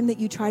time that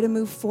you try to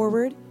move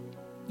forward,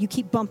 you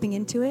keep bumping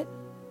into it,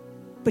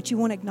 but you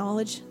won't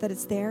acknowledge that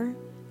it's there?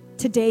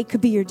 Today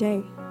could be your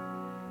day.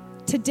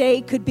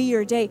 Today could be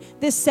your day.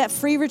 This Set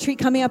Free retreat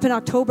coming up in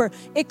October,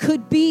 it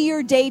could be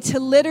your day to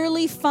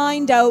literally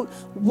find out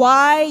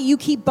why you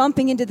keep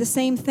bumping into the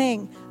same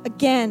thing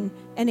again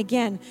and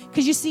again.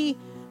 Because you see,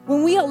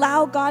 when we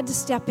allow God to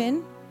step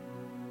in,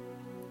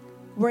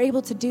 we're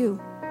able to do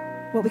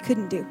what we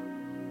couldn't do.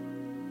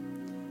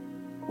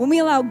 When we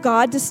allow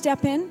God to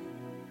step in,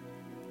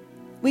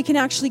 we can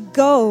actually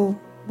go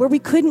where we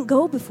couldn't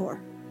go before.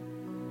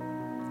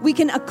 we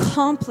can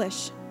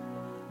accomplish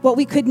what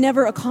we could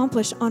never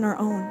accomplish on our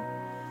own.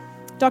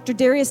 Dr.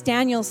 Darius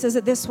Daniels says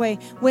it this way: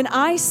 when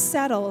I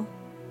settle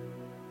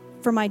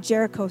for my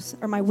Jericho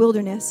or my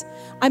wilderness,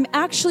 I'm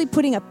actually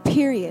putting a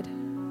period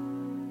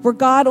where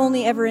God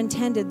only ever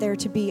intended there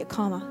to be a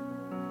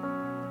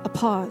comma, a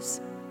pause,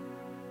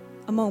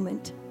 a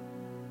moment,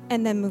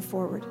 and then move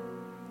forward.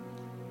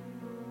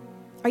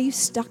 Are you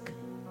stuck?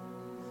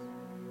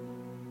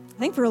 I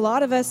think for a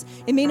lot of us,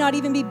 it may not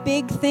even be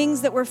big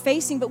things that we're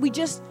facing, but we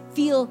just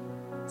feel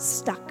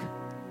stuck.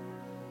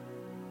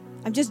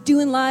 I'm just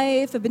doing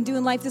life. I've been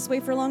doing life this way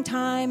for a long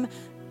time.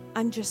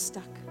 I'm just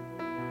stuck.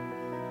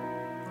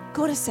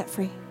 Go to Set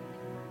Free.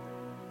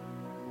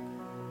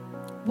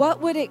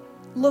 What would it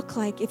look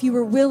like if you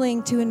were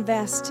willing to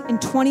invest in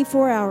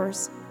 24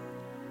 hours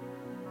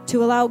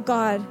to allow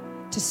God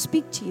to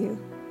speak to you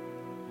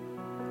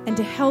and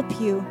to help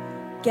you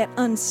get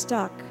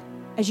unstuck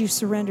as you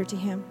surrender to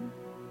Him?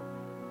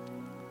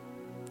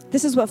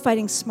 This is what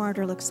fighting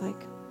smarter looks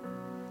like.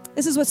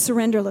 This is what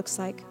surrender looks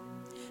like.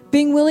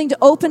 Being willing to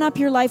open up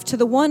your life to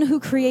the one who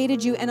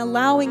created you and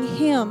allowing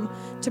Him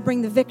to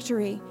bring the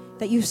victory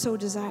that you so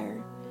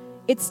desire.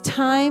 It's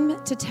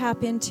time to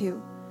tap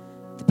into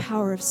the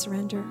power of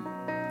surrender.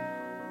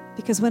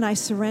 Because when I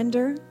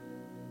surrender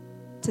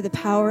to the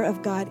power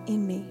of God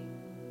in me,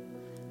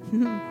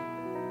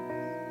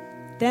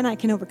 then I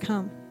can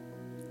overcome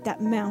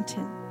that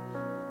mountain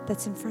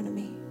that's in front of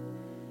me.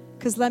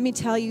 Because let me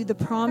tell you, the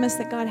promise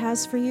that God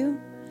has for you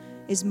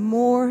is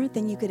more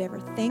than you could ever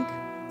think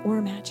or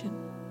imagine.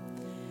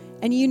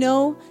 And you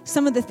know,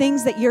 some of the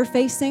things that you're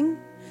facing,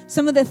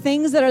 some of the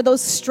things that are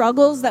those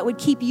struggles that would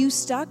keep you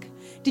stuck,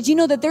 did you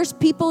know that there's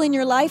people in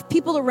your life,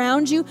 people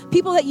around you,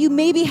 people that you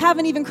maybe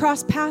haven't even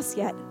crossed paths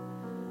yet?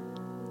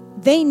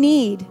 They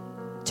need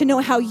to know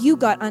how you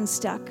got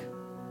unstuck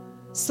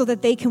so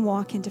that they can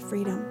walk into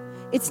freedom.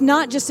 It's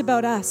not just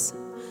about us.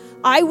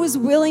 I was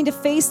willing to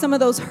face some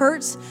of those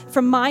hurts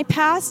from my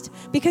past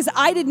because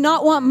I did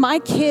not want my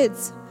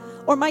kids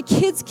or my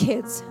kids'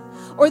 kids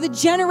or the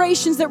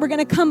generations that were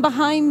going to come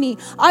behind me.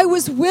 I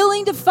was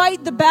willing to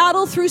fight the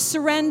battle through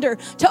surrender,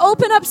 to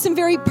open up some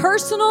very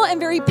personal and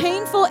very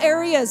painful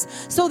areas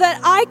so that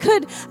I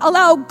could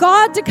allow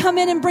God to come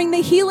in and bring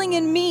the healing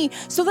in me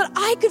so that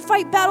I could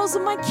fight battles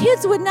and my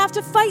kids wouldn't have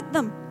to fight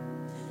them.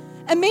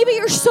 And maybe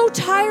you're so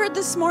tired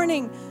this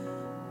morning,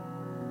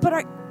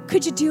 but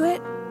could you do it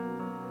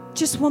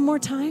just one more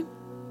time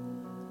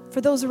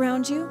for those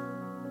around you?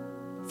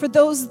 For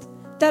those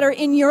that are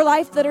in your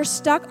life that are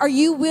stuck, are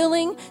you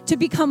willing to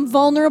become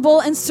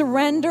vulnerable and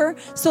surrender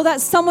so that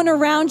someone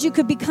around you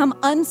could become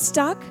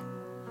unstuck?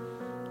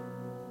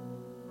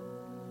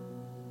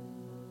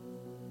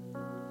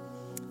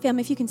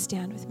 Family, if you can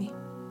stand with me.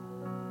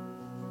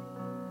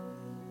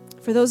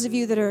 For those of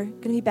you that are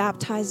going to be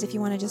baptized, if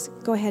you want to just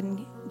go ahead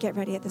and get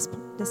ready at this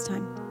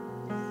time.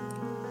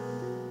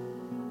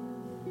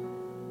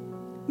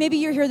 Maybe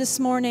you're here this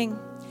morning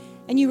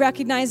and you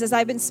recognize, as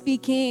I've been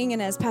speaking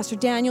and as Pastor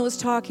Daniel was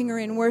talking or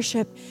in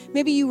worship,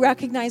 maybe you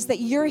recognize that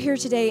you're here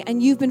today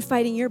and you've been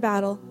fighting your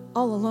battle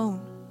all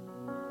alone.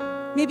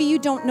 Maybe you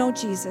don't know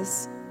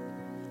Jesus.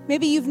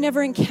 Maybe you've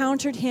never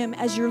encountered Him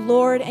as your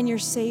Lord and your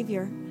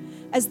Savior,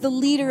 as the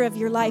leader of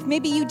your life.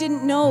 Maybe you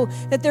didn't know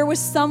that there was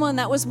someone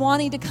that was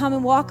wanting to come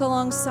and walk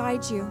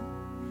alongside you.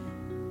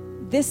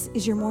 This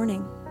is your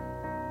morning.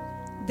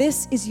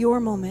 This is your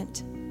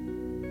moment.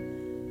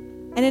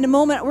 And in a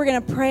moment, we're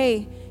going to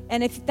pray.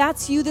 And if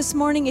that's you this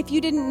morning, if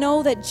you didn't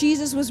know that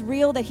Jesus was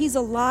real, that He's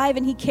alive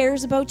and He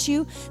cares about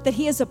you, that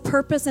He has a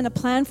purpose and a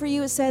plan for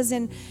you, it says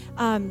in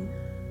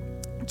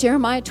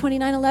Jeremiah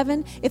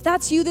 29:11. If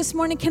that's you this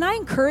morning, can I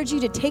encourage you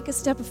to take a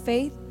step of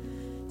faith?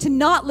 To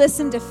not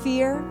listen to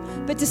fear,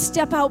 but to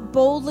step out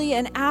boldly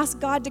and ask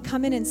God to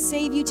come in and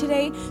save you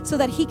today so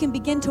that He can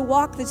begin to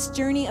walk this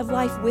journey of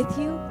life with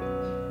you.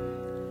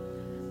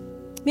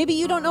 Maybe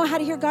you don't know how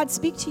to hear God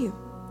speak to you.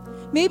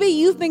 Maybe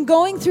you've been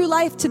going through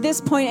life to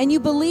this point and you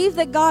believe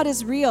that God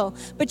is real,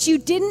 but you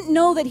didn't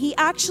know that He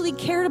actually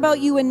cared about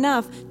you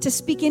enough to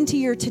speak into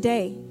your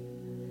today.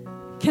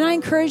 Can I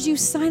encourage you,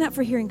 sign up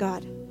for Hearing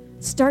God.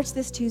 It starts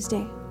this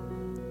Tuesday.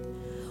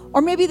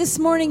 Or maybe this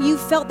morning you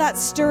felt that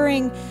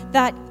stirring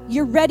that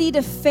you're ready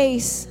to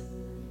face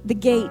the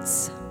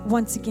gates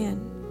once again.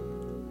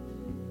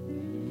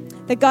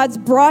 That God's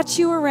brought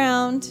you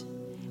around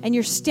and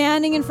you're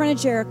standing in front of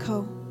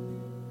Jericho.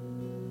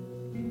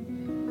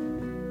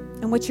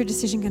 And what's your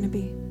decision going to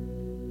be?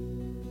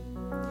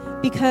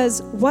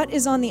 Because what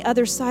is on the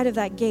other side of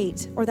that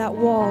gate or that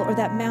wall or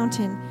that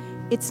mountain,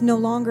 it's no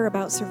longer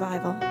about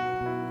survival.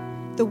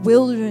 The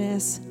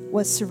wilderness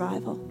was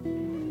survival.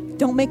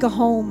 Don't make a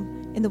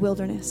home in the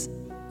wilderness.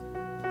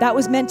 That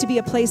was meant to be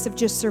a place of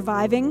just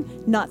surviving,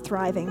 not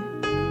thriving.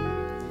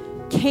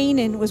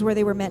 Canaan was where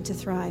they were meant to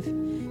thrive.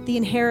 The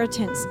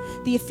inheritance,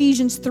 the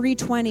Ephesians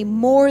 3:20,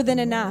 more than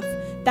enough.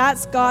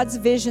 That's God's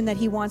vision that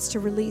He wants to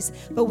release.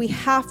 But we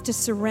have to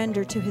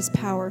surrender to His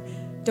power.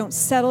 Don't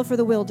settle for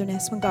the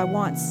wilderness when God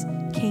wants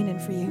Canaan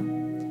for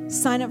you.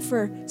 Sign up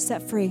for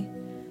Set Free.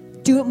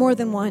 Do it more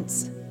than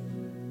once.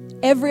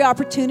 Every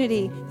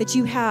opportunity that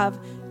you have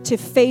to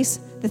face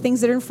the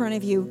things that are in front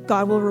of you,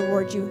 God will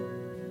reward you.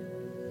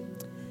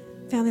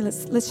 Family,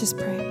 let's just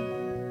pray.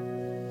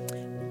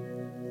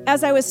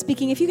 As I was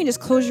speaking, if you can just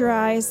close your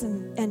eyes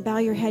and bow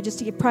your head just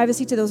to give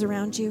privacy to those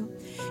around you.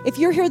 If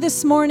you're here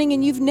this morning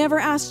and you've never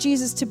asked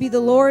Jesus to be the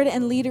Lord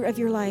and leader of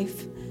your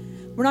life,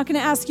 we're not going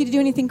to ask you to do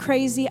anything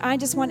crazy. I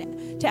just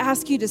want to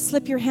ask you to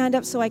slip your hand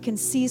up so I can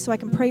see, so I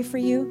can pray for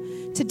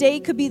you. Today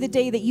could be the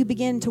day that you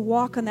begin to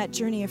walk on that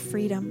journey of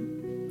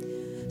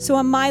freedom. So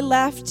on my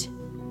left,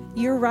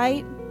 your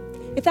right,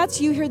 if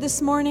that's you here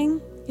this morning,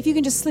 if you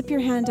can just slip your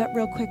hand up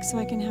real quick so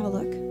I can have a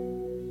look.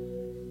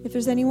 If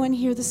there's anyone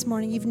here this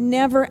morning, you've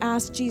never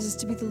asked Jesus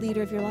to be the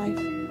leader of your life.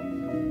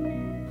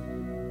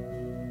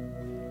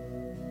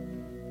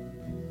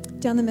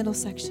 Down the middle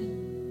section.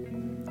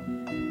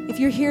 If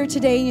you're here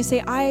today and you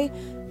say, I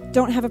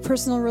don't have a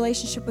personal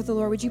relationship with the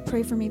Lord, would you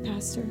pray for me,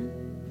 Pastor?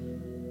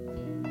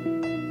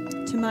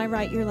 To my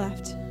right, your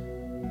left.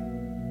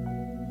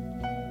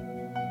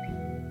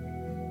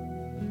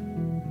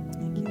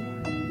 Thank you,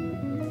 Lord.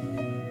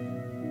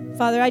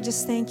 Father, I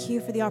just thank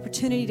you for the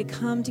opportunity to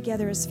come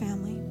together as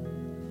family.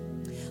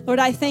 Lord,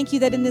 I thank you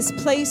that in this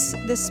place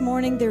this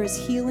morning there is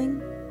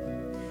healing.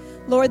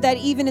 Lord, that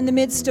even in the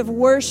midst of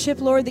worship,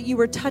 Lord, that you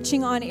were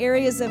touching on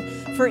areas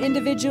for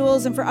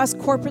individuals and for us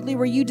corporately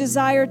where you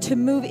desire to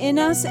move in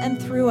us and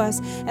through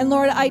us. And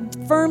Lord, I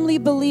firmly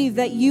believe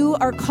that you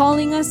are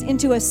calling us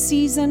into a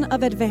season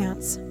of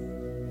advance.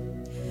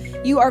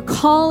 You are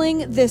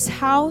calling this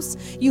house.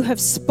 You have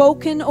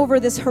spoken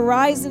over this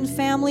Horizon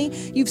family.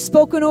 You've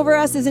spoken over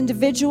us as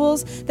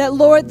individuals that,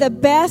 Lord, the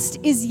best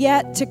is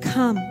yet to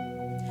come.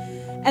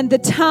 And the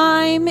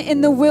time in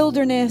the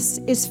wilderness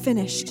is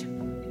finished.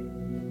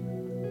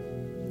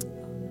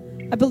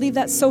 I believe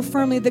that so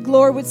firmly. The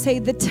Lord would say,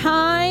 the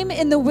time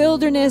in the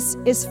wilderness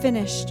is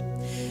finished.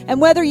 And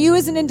whether you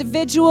as an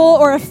individual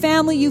or a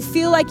family, you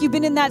feel like you've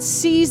been in that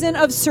season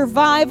of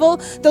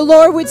survival, the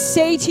Lord would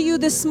say to you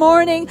this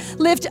morning,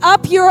 lift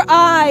up your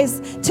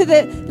eyes to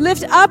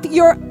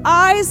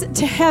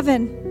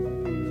heaven.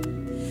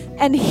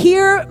 And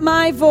hear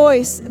my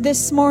voice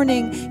this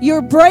morning.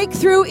 Your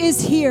breakthrough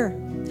is here.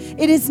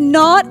 It is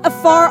not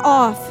afar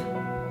off.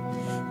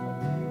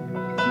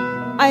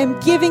 I am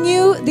giving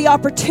you the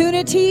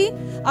opportunity.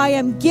 I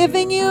am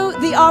giving you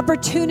the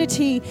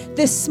opportunity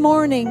this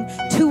morning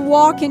to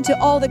walk into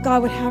all that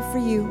God would have for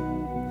you.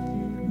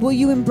 Will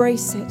you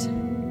embrace it?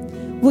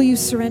 Will you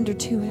surrender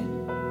to it?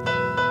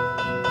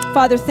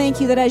 Father, thank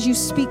you that as you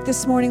speak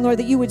this morning, Lord,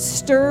 that you would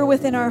stir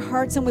within our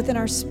hearts and within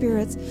our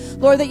spirits.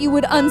 Lord, that you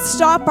would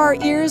unstop our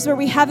ears where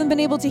we haven't been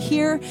able to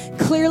hear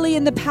clearly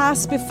in the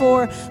past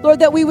before. Lord,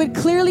 that we would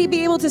clearly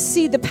be able to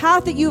see the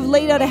path that you've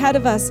laid out ahead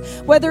of us,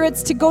 whether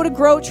it's to go to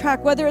Grow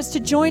Track, whether it's to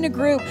join a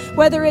group,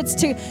 whether it's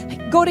to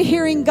go to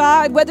Hearing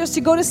God, whether it's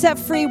to go to Set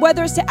Free,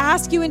 whether it's to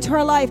ask you into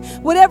our life,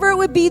 whatever it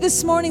would be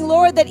this morning,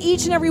 Lord, that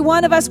each and every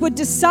one of us would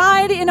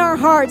decide in our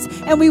hearts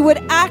and we would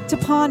act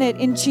upon it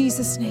in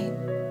Jesus' name.